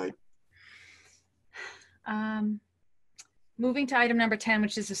 Nice night. Moving to item number 10,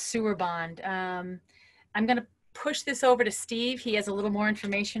 which is a sewer bond. I'm going to push this over to Steve. He has a little more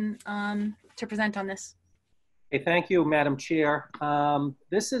information to present on this. Hey, thank you, Madam Chair.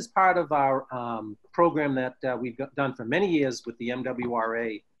 This is part of our program that we've done for many years with the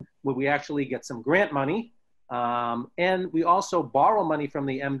MWRA, where we actually get some grant money, and we also borrow money from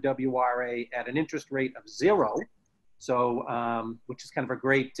the MWRA at an interest rate of 0. So, which is kind of a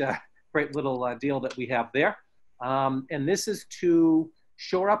great little deal that we have there. And this is to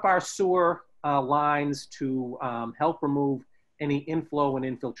shore up our sewer lines to help remove any inflow and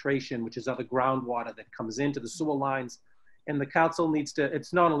infiltration, which is other groundwater that comes into the sewer lines. And the council needs to,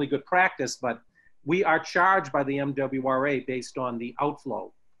 it's not only good practice, but we are charged by the MWRA based on the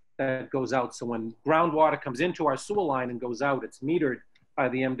outflow that goes out. So when groundwater comes into our sewer line and goes out, it's metered by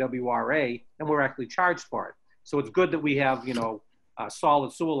the MWRA, and we're actually charged for it. So it's good that we have,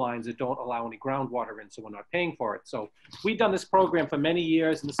 solid sewer lines that don't allow any groundwater in, so we're not paying for it. So we've done this program for many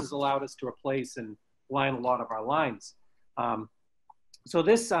years, and this has allowed us to replace and line a lot of our lines. So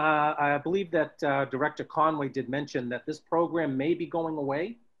this, I believe that Director Conway did mention that this program may be going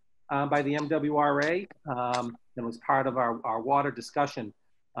away by the MWRA. It was part of our water discussion,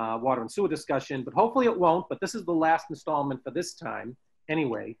 water and sewer discussion, but hopefully it won't, but this is the last installment for this time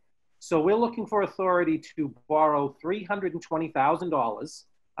anyway. So we're looking for authority to borrow $320,000,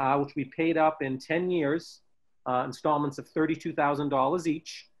 which we paid up in 10 years, installments of $32,000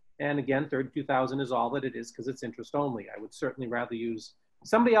 each. And again, $32,000 is all that it is because it's interest only. I would certainly rather use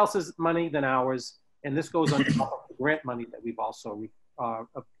somebody else's money than ours. And this goes on top of the grant money that we've also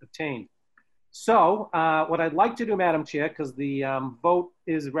obtained. So what I'd like to do, Madam Chair, because the vote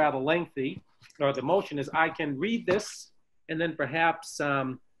is rather lengthy, or the motion is, I can read this and then perhaps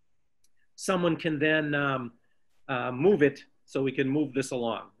someone can then move it so we can move this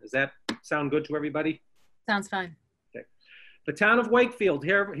along. Does that sound good to everybody? Sounds fine. Okay. The town of Wakefield,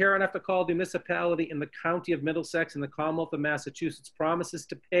 hereinafter called the municipality in the county of Middlesex in the Commonwealth of Massachusetts, promises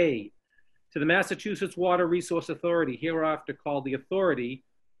to pay to the Massachusetts Water Resource Authority, hereafter called the Authority,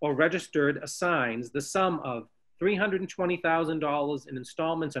 or registered, assigns the sum of $320,000 in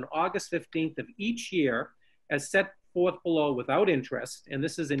installments on August 15th of each year as set forth below without interest, and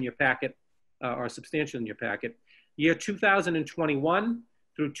this is in your packet, or substantial in your packet, year 2021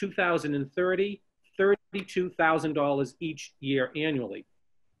 through 2030, $32,000 each year annually.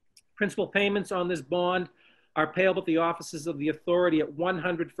 Principal payments on this bond are payable at the offices of the authority at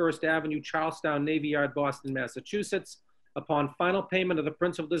 100 First Avenue, Charlestown Navy Yard, Boston, Massachusetts. Upon final payment of the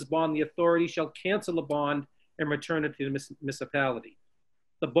principal of this bond, the authority shall cancel the bond and return it to the municipality.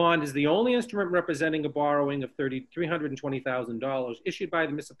 The bond is the only instrument representing a borrowing of $320,000 issued by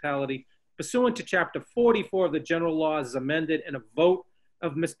the municipality pursuant to Chapter 44 of the general laws as amended, and a vote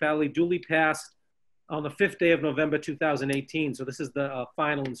of municipality duly passed on the 5th day of November 2018. So this is the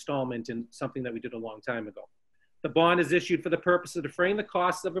final installment in something that we did a long time ago. The bond is issued for the purpose of defraying the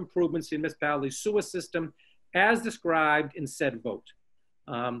costs of improvements to the municipality's sewer system as described in said vote.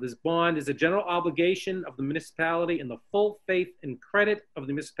 This bond is a general obligation of the municipality, and the full faith and credit of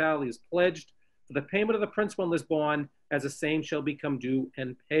the municipality is pledged for the payment of the principal on this bond as the same shall become due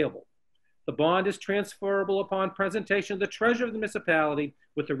and payable. The bond is transferable upon presentation of the treasurer of the municipality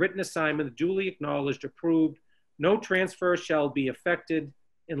with a written assignment duly acknowledged, approved. No transfer shall be effected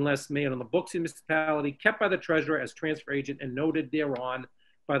unless made on the books of the municipality, kept by the treasurer as transfer agent and noted thereon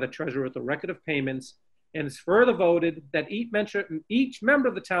by the treasurer with the record of payments. And it's further voted that each member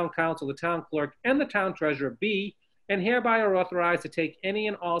of the town council, the town clerk, and the town treasurer be and hereby are authorized to take any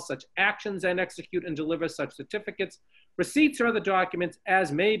and all such actions and execute and deliver such certificates, receipts, or other documents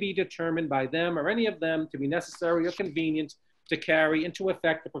as may be determined by them or any of them to be necessary or convenient to carry into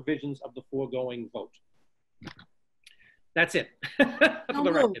effect the provisions of the foregoing vote. That's it. For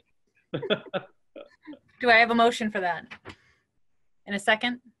the record. Do I have a motion for that? In a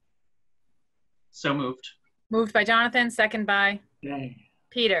second? So moved. Moved by Jonathan, second by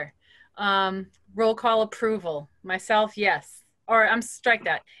Peter. Roll call approval. Myself, yes. Or I'm strike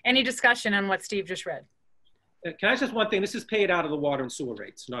that. Any discussion on what Steve just read? Can I just one thing? This is paid out of the water and sewer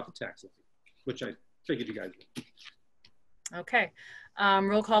rates, not the tax levy, which I figured you guys would. Okay.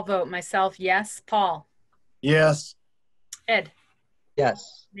 Roll call vote. Myself, yes. Paul? Yes. Ed?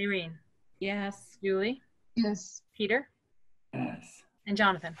 Yes. Maureen? Yes. Julie? Yes. Peter? Yes. And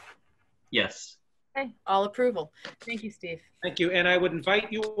Jonathan? Yes. Okay, all approval. Thank you, Steve. Thank you. And I would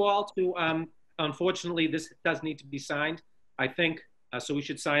invite you all to, unfortunately, this does need to be signed, I think. So we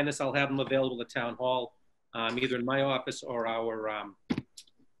should sign this. I'll have them available at town hall, either in my office or our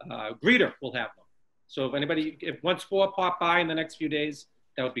greeter will have them. So if anybody, if once 4 pop by in the next few days,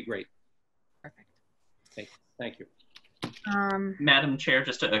 that would be great. Perfect. Thank you. Madam Chair,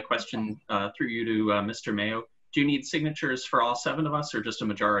 just a question through you to Mr. Mayo. Do you need signatures for all 7 of us or just a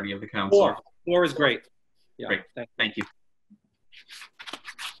majority of the council? 4 is great. Yeah, great. Thank you.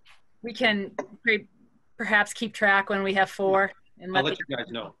 We can perhaps keep track when we have 4. And I'll let you guys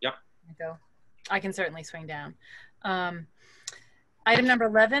know. Yep. Go. I can certainly swing down. Item number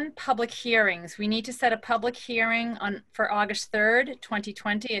 11, public hearings. We need to set a public hearing for August 3rd,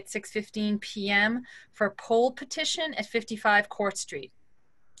 2020 at 6:15 p.m. for a poll petition at 55 Court Street.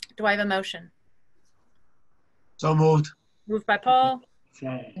 Do I have a motion? So moved. Moved by Paul.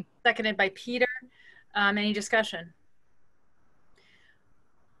 Seconded by Peter. Any discussion?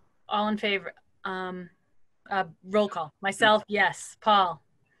 All in favor? Roll call. Myself, yes. Paul?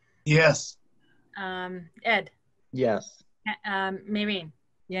 Yes. Ed? Yes. Maureen?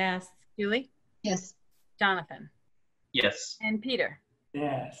 Yes. Julie? Yes. Jonathan? Yes. And Peter?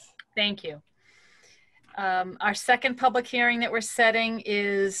 Yes. Thank you. Our second public hearing that we're setting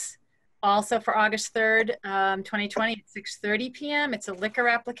is also for August 3rd, 2020 at 6:30 p.m. It's a liquor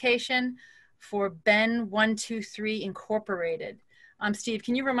application for Ben 123 Incorporated. Steve,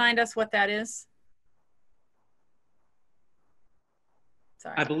 can you remind us what that is?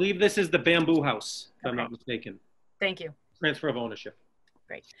 Sorry. I believe this is the Bamboo House, if I'm not mistaken. Thank you. Transfer of ownership.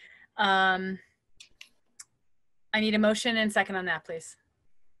 Great. I need a motion and second on that, please.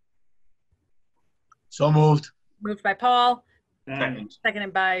 So moved. Moved by Paul. Second.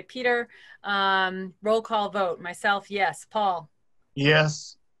 Seconded by Peter. Roll call vote. Myself, yes. Paul?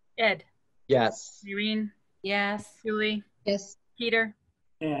 Yes. Ed? Yes. Maureen? Yes. Julie? Yes. Peter?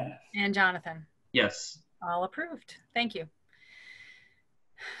 Yes. And Jonathan? Yes. All approved. Thank you.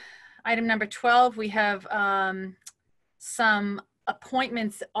 Item number 12, we have some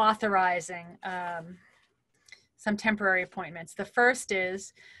appointments authorizing some temporary appointments. The first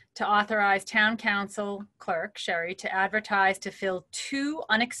is to authorize Town Council Clerk Sherry to advertise to fill 2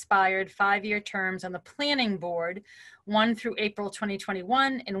 unexpired 5-year terms on the Planning Board, 1 through April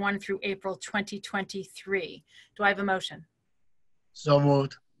 2021 and 1 through April 2023. Do I have a motion? So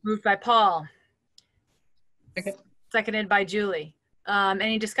moved. Moved by Paul. Second. Seconded by Julie.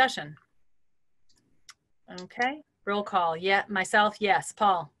 Any discussion? Okay, roll call. Yeah, myself, yes.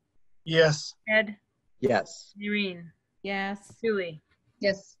 Paul? Yes. Ed? Yes. Maureen? Yes. Julie?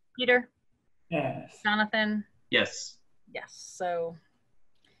 Yes. Peter? Yes. Jonathan? Yes. Yes, so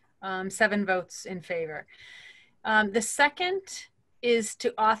 7 votes in favor. The second is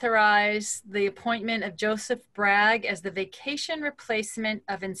to authorize the appointment of Joseph Bragg as the vacation replacement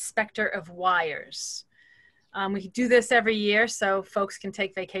of Inspector of Wires. We do this every year so folks can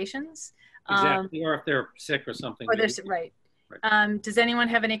take vacations. Exactly, or if they're sick or something. Or there's, right. Does anyone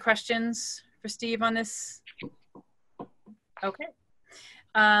have any questions for Steve on this? Okay.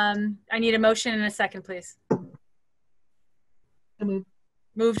 I need a motion and a second, please.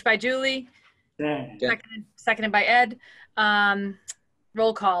 Moved by Julie. Seconded by Ed.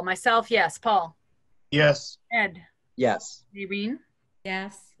 Roll call. Myself, yes. Paul? Yes. Ed? Yes. Maureen?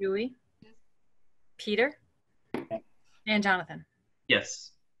 Yes. Julie? Peter? And Jonathan?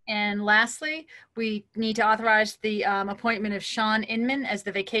 Yes. And lastly, we need to authorize the appointment of Sean Inman as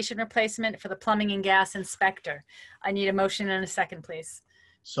the vacation replacement for the plumbing and gas inspector. I need a motion and a second, please.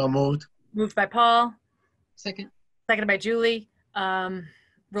 So moved. Moved by Paul, Second. seconded by Julie.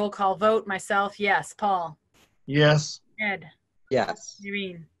 Roll call vote. Myself, yes. Paul? Yes. Ed? Yes.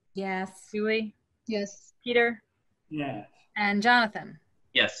 Irene? Yes. Julie? Yes. Peter? Yes. And Jonathan?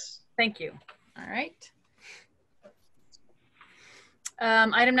 Yes. Thank you. All right.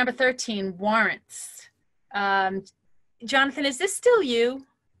 Item number 13, warrants. Jonathan, is this still you?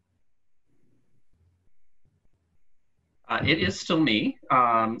 It is still me,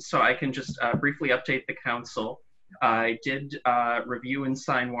 so I can just briefly update the council. I did review and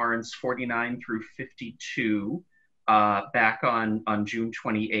sign warrants 49 through 52 back on June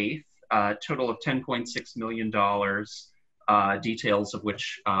 28th, total of $10.6 million, details of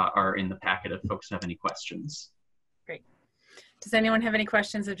which are in the packet if folks have any questions. Great. Does anyone have any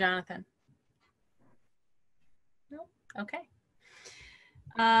questions of Jonathan? No? Okay.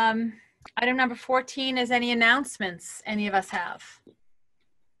 Item number 14 is any announcements any of us have?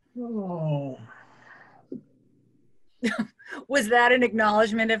 Oh. Was that an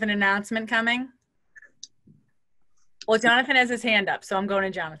acknowledgement of an announcement coming? Well, Jonathan has his hand up, so I'm going to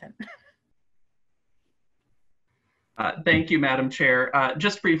Jonathan. Thank you, Madam Chair.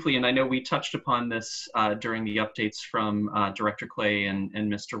 Just briefly, and I know we touched upon this during the updates from Director Clay and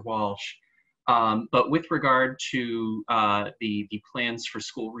Mr. Walsh, but with regard to the plans for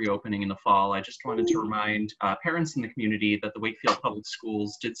school reopening in the fall, I just wanted to remind parents in the community that the Wakefield Public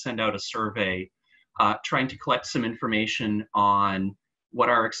Schools did send out a survey trying to collect some information on what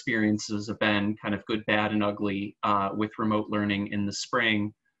our experiences have been, kind of good, bad, and ugly with remote learning in the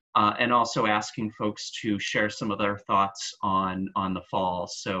spring. And also asking folks to share some of their thoughts on the fall.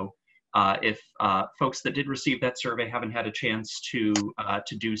 So if folks that did receive that survey haven't had a chance to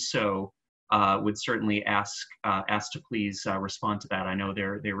do so, would certainly ask to please respond to that. I know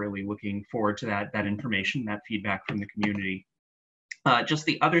they're really looking forward to that information, that feedback from the community. Just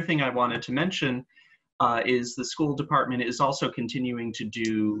the other thing I wanted to mention is the school department is also continuing to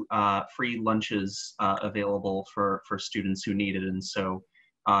do free lunches available for students who need it, and so.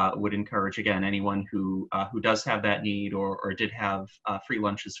 Would encourage, again, anyone who does have that need or did have free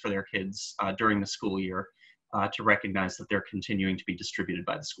lunches for their kids during the school year to recognize that they're continuing to be distributed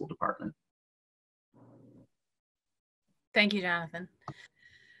by the school department. Thank you, Jonathan.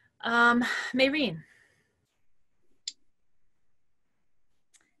 Maureen.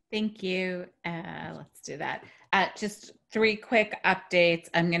 Thank you. Let's do that. Just 3 quick updates.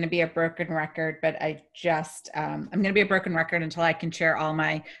 I'm going to be a broken record, but I'm going to be a broken record until I can share all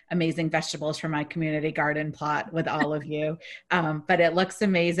my amazing vegetables from my community garden plot with all of you. But it looks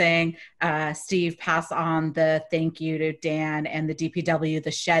amazing. Steve, pass on the thank you to Dan and the DPW.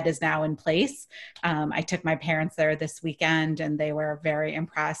 The shed is now in place. I took my parents there this weekend and they were very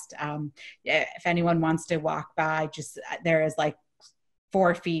impressed. If anyone wants to walk by, there is like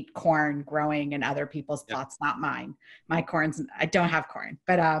 4 feet corn growing in other people's plots, not mine. My corn's, I don't have corn,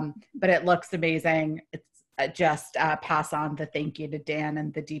 but it looks amazing. It's just pass on the thank you to Dan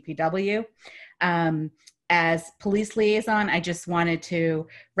and the DPW. As police liaison, I just wanted to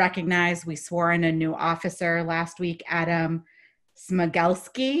recognize we swore in a new officer last week, Adam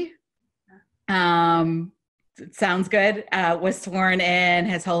Smagelski. It sounds good. Was sworn in.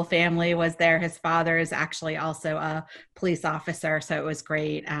 His whole family was there. His father is actually also a police officer, so it was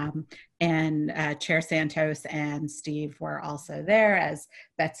great. And Chair Santos and Steve were also there as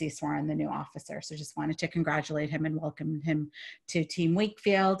Betsy swore in the new officer. So just wanted to congratulate him and welcome him to Team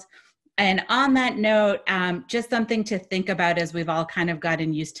Wakefield. And on that note, just something to think about as we've all kind of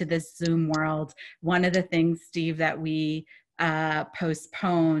gotten used to this Zoom world. One of the things, Steve, that we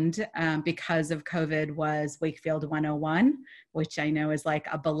postponed because of COVID was Wakefield 101, which I know is like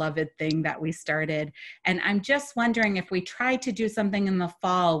a beloved thing that we started. And I'm just wondering if we tried to do something in the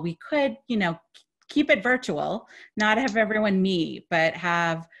fall, we could, keep it virtual, not have everyone meet, but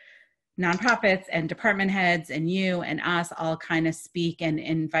have nonprofits and department heads and you and us all kind of speak and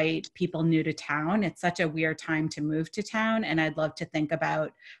invite people new to town. It's such a weird time to move to town, and I'd love to think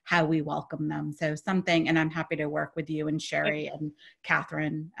about how we welcome them. So something, and I'm happy to work with you and Sherry and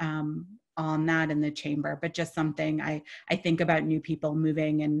Catherine on that in the chamber, but just something I think about new people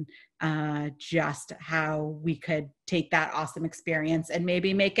moving and just how we could take that awesome experience and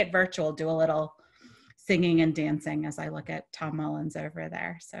maybe make it virtual, do a little singing and dancing as I look at Tom Mullins over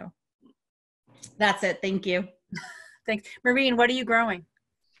there. So that's it. Thank you. Thanks. Maureen, what are you growing?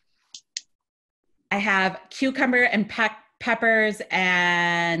 I have cucumber and peppers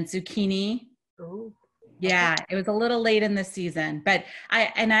and zucchini. Ooh. Yeah, it was a little late in the season, but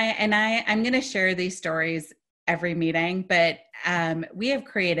I'm going to share these stories every meeting, but we have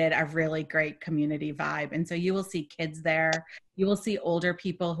created a really great community vibe. And so you will see kids there. You will see older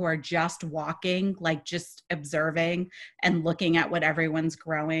people who are just walking, like just observing and looking at what everyone's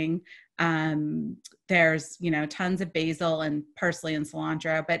growing. There's, tons of basil and parsley and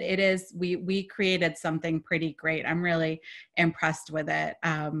cilantro, but we created something pretty great. I'm really impressed with it.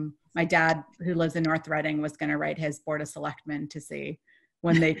 My dad, who lives in North Reading, was going to write his Board of Selectmen to see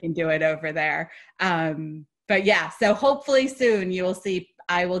when they can do it over there. But yeah, so hopefully soon you will see,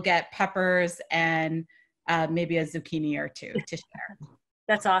 I will get peppers and maybe a zucchini or two to share.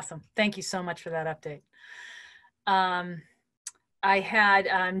 That's awesome. Thank you so much for that update. I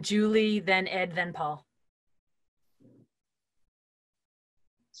had Julie, then Ed, then Paul.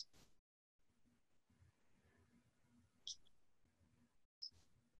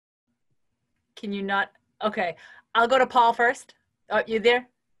 Can you not? Okay, I'll go to Paul first. Oh, you there?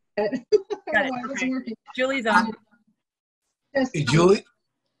 Got it. Okay. Julie's on. Hey, Julie?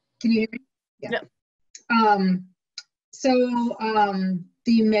 Can you hear me? Yeah. Yep.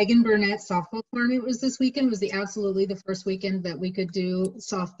 The Megan Burnett softball tournament was this weekend. Was absolutely the first weekend that we could do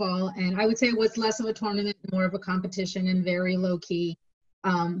softball, and I would say it was less of a tournament, more of a competition, and very low key,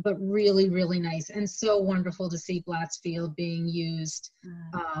 but really, really nice, and so wonderful to see Blatts Field being used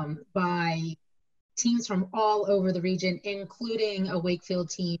by teams from all over the region, including a Wakefield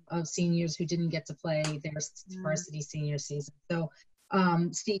team of seniors who didn't get to play their varsity senior season. So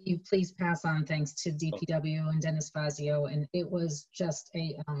Steve, please pass on thanks to DPW and Dennis Fazio, and it was just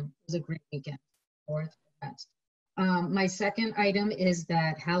it was a great weekend for that. My second item is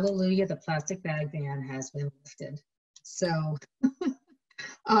that, hallelujah, the plastic bag ban has been lifted. So,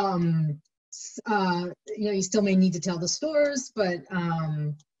 you still may need to tell the stores, but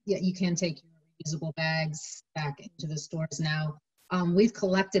yeah, you can take your reusable bags back into the stores now. We've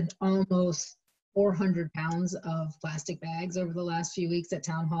collected almost 400 pounds of plastic bags over the last few weeks at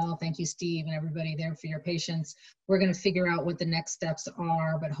Town Hall. Thank you, Steve, and everybody there for your patience. We're going to figure out what the next steps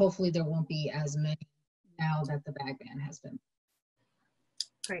are, but hopefully there won't be as many now that the bag ban has been.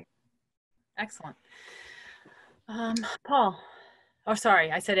 Great. Excellent. Paul. Oh,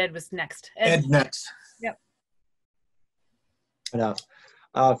 sorry. I said Ed was next. Ed next. Yep. Enough.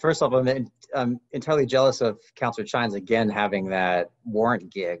 First off, I'm entirely jealous of Councilor Chines again having that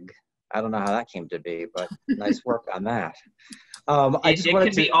warrant gig. I don't know how that came to be, but nice work on that. It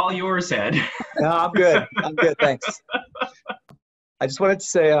can be all yours, Ed. No, I'm good. I'm good. Thanks. I just wanted to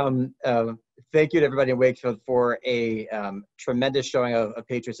say thank you to everybody in Wakefield for a tremendous showing of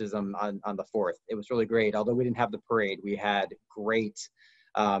patriotism on the 4th. It was really great. Although we didn't have the parade, we had great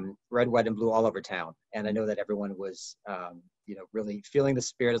red, white, and blue all over town. And I know that everyone was, really feeling the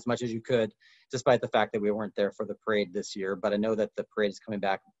spirit as much as you could, despite the fact that we weren't there for the parade this year. But I know that the parade is coming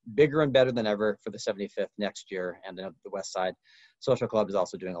back bigger and better than ever for the 75th next year. And the West Side Social Club is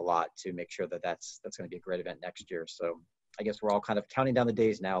also doing a lot to make sure that that's going to be a great event next year. So I guess we're all kind of counting down the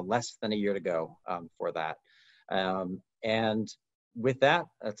days now, less than a year to go for that. And with that,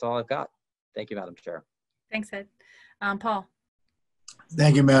 that's all I've got. Thank you, Madam Chair. Thanks, Ed. Paul.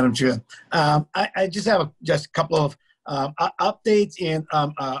 Thank you, Madam Chair. I just have a couple of updates and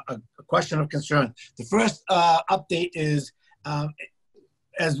a question of concern. The first update is,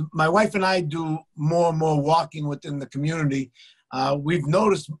 as my wife and I do more and more walking within the community, we've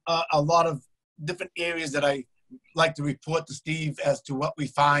noticed a lot of different areas that I like to report to Steve as to what we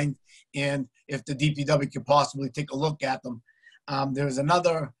find and if the DPW could possibly take a look at them. There's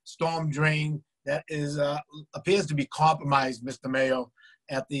another storm drain that appears to be compromised, Mr. Mayo,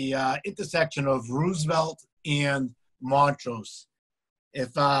 at the intersection of Roosevelt and Montrose. If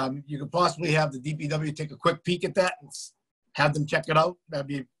you could possibly have the DPW take a quick peek at that and have them check it out, that'd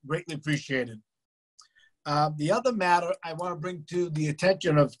be greatly appreciated. The other matter I want to bring to the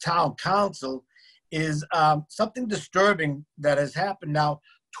attention of Town Council is something disturbing that has happened now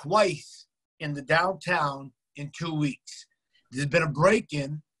twice in the downtown in 2 weeks. There's been a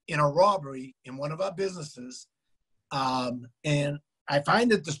break-in and a robbery in one of our businesses, and I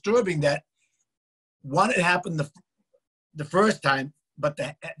find it disturbing that one, it happened the first time, but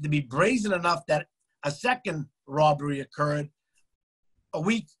to be brazen enough that a second robbery occurred a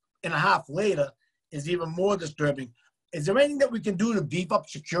week and a half later is even more disturbing. Is there anything that we can do to beef up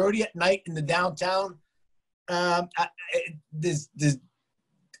security at night in the downtown?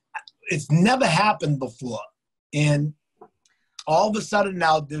 It's never happened before. And all of a sudden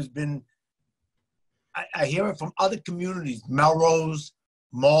now there's been, I hear it from other communities, Melrose,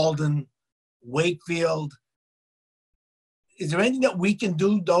 Malden, Wakefield. Is there anything that we can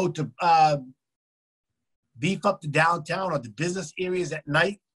do though to beef up the downtown or the business areas at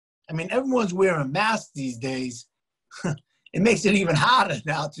night. I mean, everyone's wearing masks these days. It makes it even harder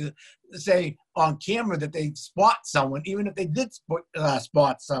now to say on camera that they spot someone, even if they did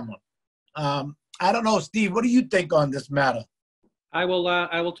spot someone. I don't know, Steve, what do you think on this matter? I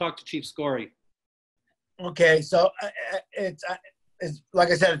will talk to Chief Scory. Okay, so it's like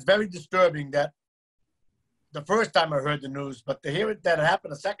I said, it's very disturbing that the first time I heard the news, but to hear it that it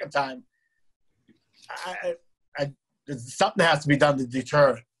happened a second time, something has to be done to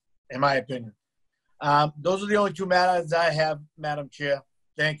deter it, in my opinion. Those are the only two matters I have, Madam Chair.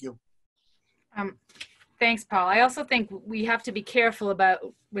 Thank you. Thanks, Paul. I also think we have to be careful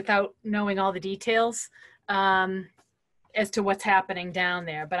without knowing all the details as to what's happening down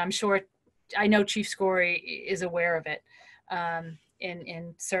there. But I'm sure, I know Chief Scory is aware of it,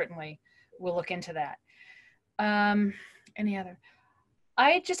 and certainly we'll look into that. Any other?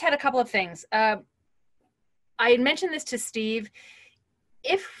 I just had a couple of things. I had mentioned this to Steve.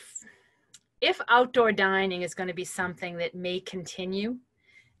 If outdoor dining is going to be something that may continue,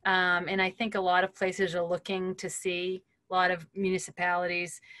 and I think a lot of places are looking to see, a lot of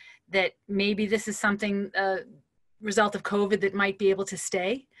municipalities, that maybe this is something, result of COVID, that might be able to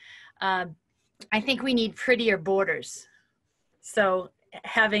stay. I think we need prettier borders. So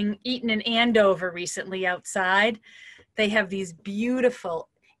having eaten in Andover recently outside, they have these beautiful,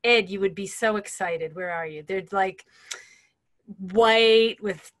 Ed, you would be so excited. Where are you? They're like white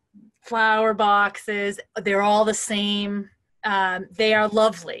with flower boxes. They're all the same. They are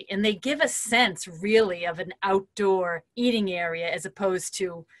lovely, and they give a sense really of an outdoor eating area as opposed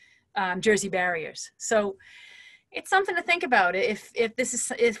to Jersey barriers. So it's something to think about. If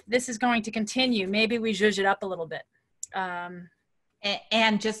this is going to continue, maybe we zhuzh it up a little bit.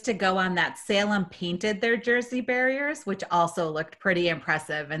 And just to go on that, Salem painted their Jersey barriers, which also looked pretty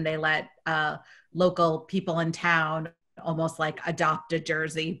impressive. And they let local people in town almost like adopt a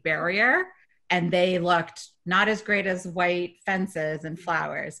Jersey barrier. And they looked not as great as white fences and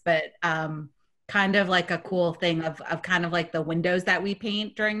flowers, but kind of like a cool thing of kind of like the windows that we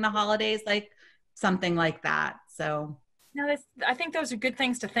paint during the holidays, like something like that. So. No, I think those are good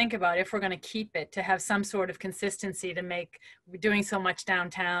things to think about if we're going to keep it, to have some sort of consistency, to make, we're doing so much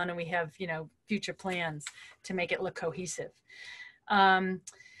downtown and we have, future plans to make it look cohesive. I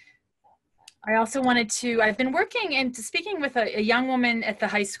also I've been working and speaking with a young woman at the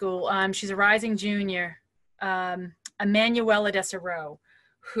high school. She's a rising junior, Emanuela Desaro,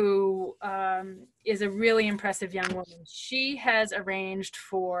 who is a really impressive young woman. She has arranged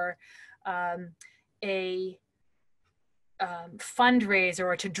for a fundraiser,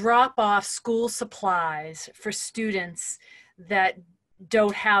 or to drop off school supplies for students that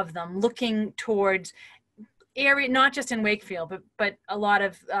don't have them, looking towards area, not just in Wakefield, but a lot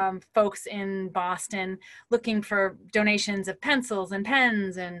of folks in Boston looking for donations of pencils and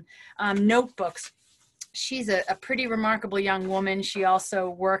pens and notebooks. She's a pretty remarkable young woman. She also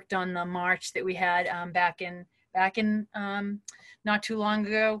worked on the march that we had back in not too long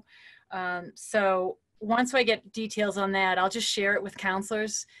ago. So once I get details on that, I'll just share it with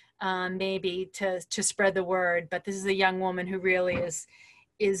counselors, maybe to spread the word. But this is a young woman who really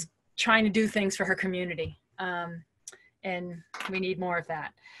is trying to do things for her community. And we need more of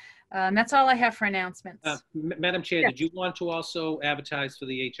that. That's all I have for announcements. Madam Chair, Yeah. Did you want to also advertise for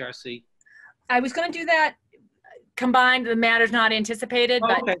the HRC? I was going to do that combined, the matters not anticipated.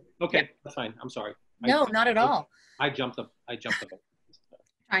 Oh, but okay, yeah. That's fine. I'm sorry. No, not at all. I jumped the boat.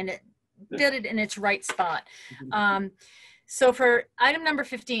 Trying to did it in its right spot. So for item number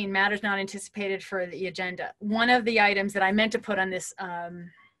 15, matters not anticipated for the agenda. One of the items that I meant to put on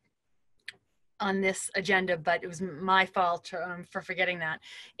this agenda, but it was my fault for forgetting that,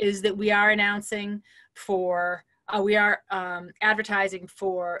 is that we are announcing for, we are advertising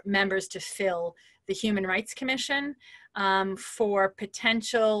for members to fill the Human Rights Commission for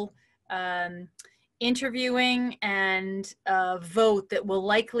potential interviewing and a vote that will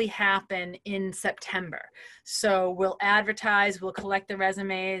likely happen in September. So we'll advertise, we'll collect the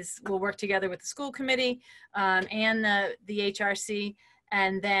resumes, we'll work together with the school committee and the HRC,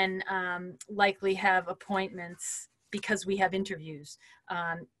 and then likely have appointments, because we have interviews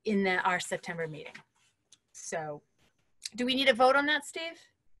in our September meeting. So do we need a vote on that, Steve?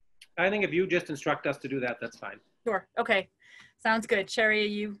 I think if you just instruct us to do that, that's fine. Sure. Okay. Sounds good. Sherry, are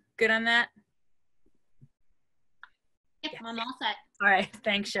you good on that? Yep, I'm all set. All right.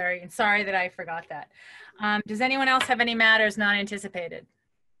 Thanks, Sherry. And sorry that I forgot that. Does anyone else have any matters not anticipated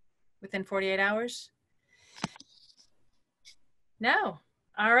within 48 hours? No.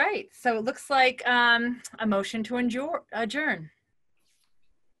 All right. So it looks like a motion to adjourn.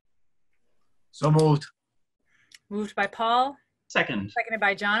 So moved. Moved by Paul, Second. seconded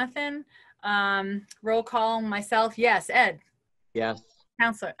by Jonathan. Roll call, myself, yes. Ed? Yes.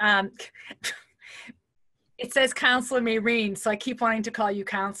 Counselor. It says Counselor Mayreen, so I keep wanting to call you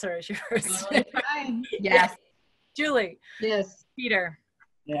Counselor as your first name. Fine. Yes. Julie? Yes. Peter?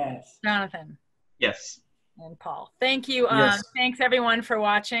 Yes. Jonathan? Yes. And Paul. Thank you. Yes. Thanks everyone for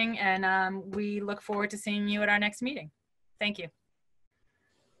watching, and we look forward to seeing you at our next meeting. Thank you.